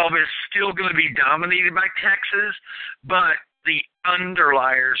 12 is still going to be dominated by Texas, but the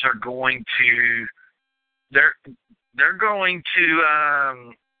underliers are going to they're going to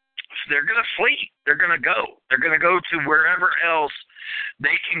flee. They're going to go. They're going to go to wherever else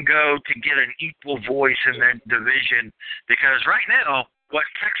they can go to get an equal voice in that division, because right now what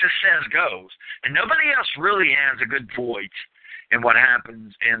Texas says goes, and nobody else really has a good voice in what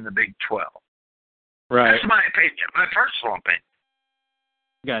happens in the Big 12. Right. That's my opinion, my personal opinion.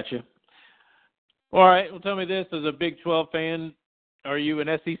 Gotcha. All right. Well, tell me this: as a Big 12 fan, are you an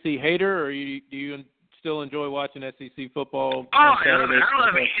SEC hater, or do you still enjoy watching SEC football? Oh, I love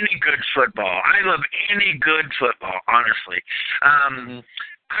any good football. I love any good football, honestly.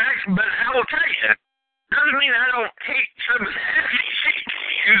 But I will tell you, doesn't mean I don't hate some of the SEC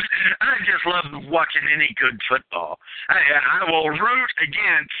teams. I just love watching any good football. I will root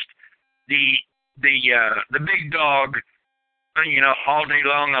against the big dog, all day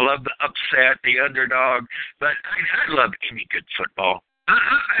long. I love the upset, the underdog, but I love any good football.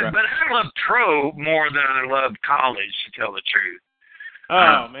 Right. But I love pro more than I love college, to tell the truth.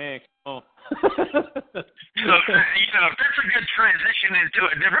 Oh, man. Oh. So, if that's a good transition into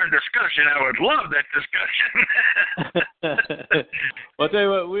a different discussion, I would love that discussion. Well, I'll tell you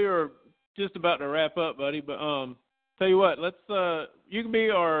what, we were just about to wrap up, buddy, but tell you what, let's you can be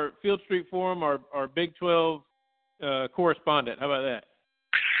our Field Street Forum, our Big 12 correspondent. How about that?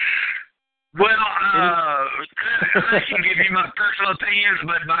 Well, I can give you my personal opinions,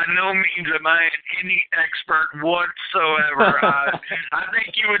 but by no means am I any expert whatsoever. I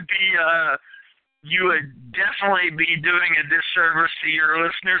think you would definitely be doing a disservice to your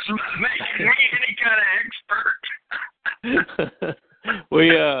listeners by making me any kind of expert. We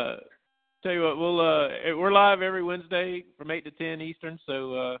tell you what, we're live every Wednesday from 8 to 10 Eastern.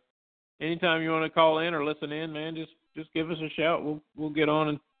 So anytime you want to call in or listen in, man, just give us a shout. We'll get on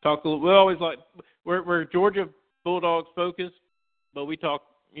and talk a little. We always we're Georgia Bulldogs focused, but we talk,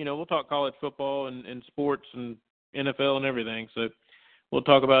 we'll talk college football and sports and NFL and everything. So we'll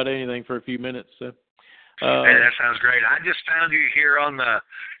talk about anything for a few minutes. So hey, that sounds great. I just found you here on the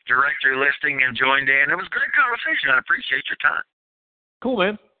directory listing and joined in. It was a great conversation. I appreciate your time. Cool,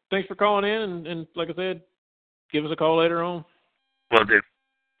 man. Thanks for calling in, and like I said, give us a call later on. Will do.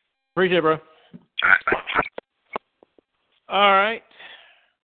 Appreciate it, bro. All right, bye. All right.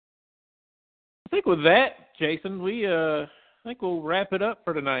 I think with that, Jason, I think we'll wrap it up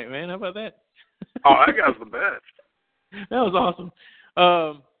for tonight, man. How about that? Oh, that guy's the best. That was awesome.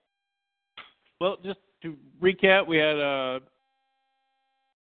 Well, just to recap, we had a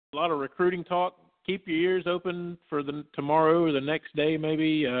lot of recruiting talk. Keep your ears open for tomorrow or the next day,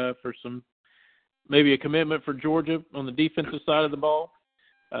 maybe for maybe a commitment for Georgia on the defensive side of the ball.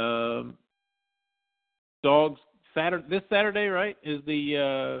 Dogs this Saturday, right, is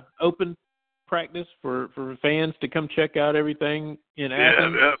the open practice for fans to come check out everything in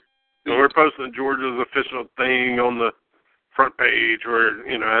Athens. Yeah. We're posting Georgia's official thing on the front page where,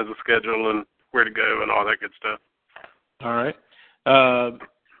 has a schedule and where to go and all that good stuff. All right.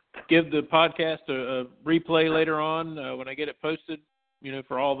 Give the podcast a replay later on when I get it posted,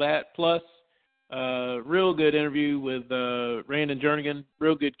 for all that. Plus, real good interview with Randon Jernigan.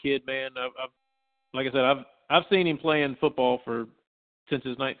 Real good kid, man. Like I said, I've seen him playing football since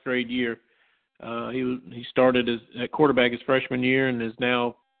his 9th grade year. He started at quarterback his freshman year and is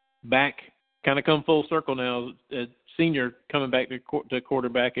now back, kind of come full circle now, as senior coming back to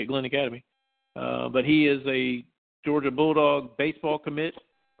quarterback at Glynn Academy. But he is a Georgia Bulldog baseball commit.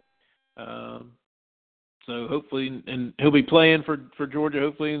 So hopefully, and he'll be playing for Georgia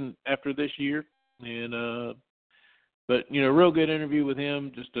hopefully after this year. And but real good interview with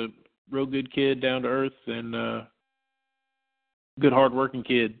him. Just a real good kid, down to earth, and good hard-working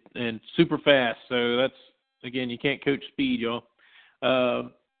kid, and super fast. So that's, again, you can't coach speed, y'all.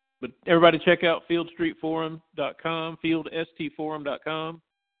 But everybody check out fieldstreetforum.com, fieldstforum.com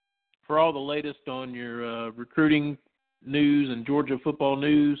for all the latest on your recruiting news and Georgia football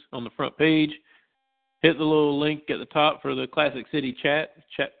news on the front page. Hit the little link at the top for the Classic City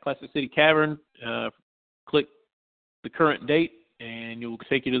Classic City Cavern. Click the current date, and you'll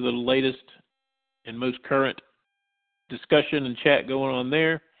take you to the latest and most current discussion and chat going on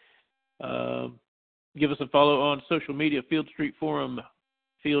there. Give us a follow on social media, Field Street Forum,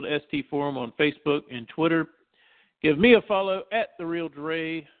 Field ST Forum on Facebook and Twitter. Give me a follow at The Real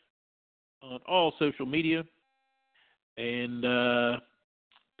Dre on all social media. And I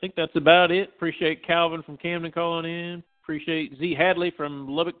think that's about it. Appreciate Calvin from Camden calling in. Appreciate Z Hadley from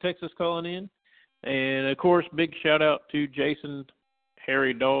Lubbock, Texas calling in. And, of course, big shout-out to Jason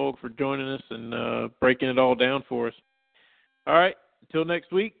Harry Dog for joining us and breaking it all down for us. All right, until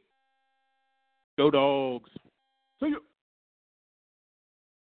next week, go Dogs. See you.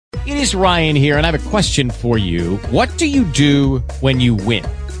 It is Ryan here, and I have a question for you. What do you do when you win?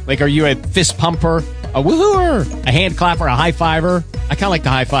 Like, are you a fist pumper, a woohooer, a hand clapper, a high fiver? I kind of like the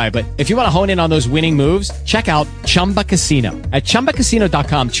high five, but if you want to hone in on those winning moves, check out Chumba Casino. At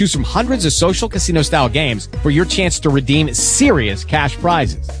ChumbaCasino.com, choose from hundreds of social casino-style games for your chance to redeem serious cash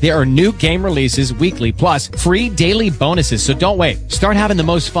prizes. There are new game releases weekly, plus free daily bonuses, so don't wait. Start having the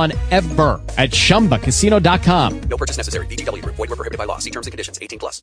most fun ever at ChumbaCasino.com. No purchase necessary. VGW Group. Void where prohibited by law. See terms and conditions. 18+.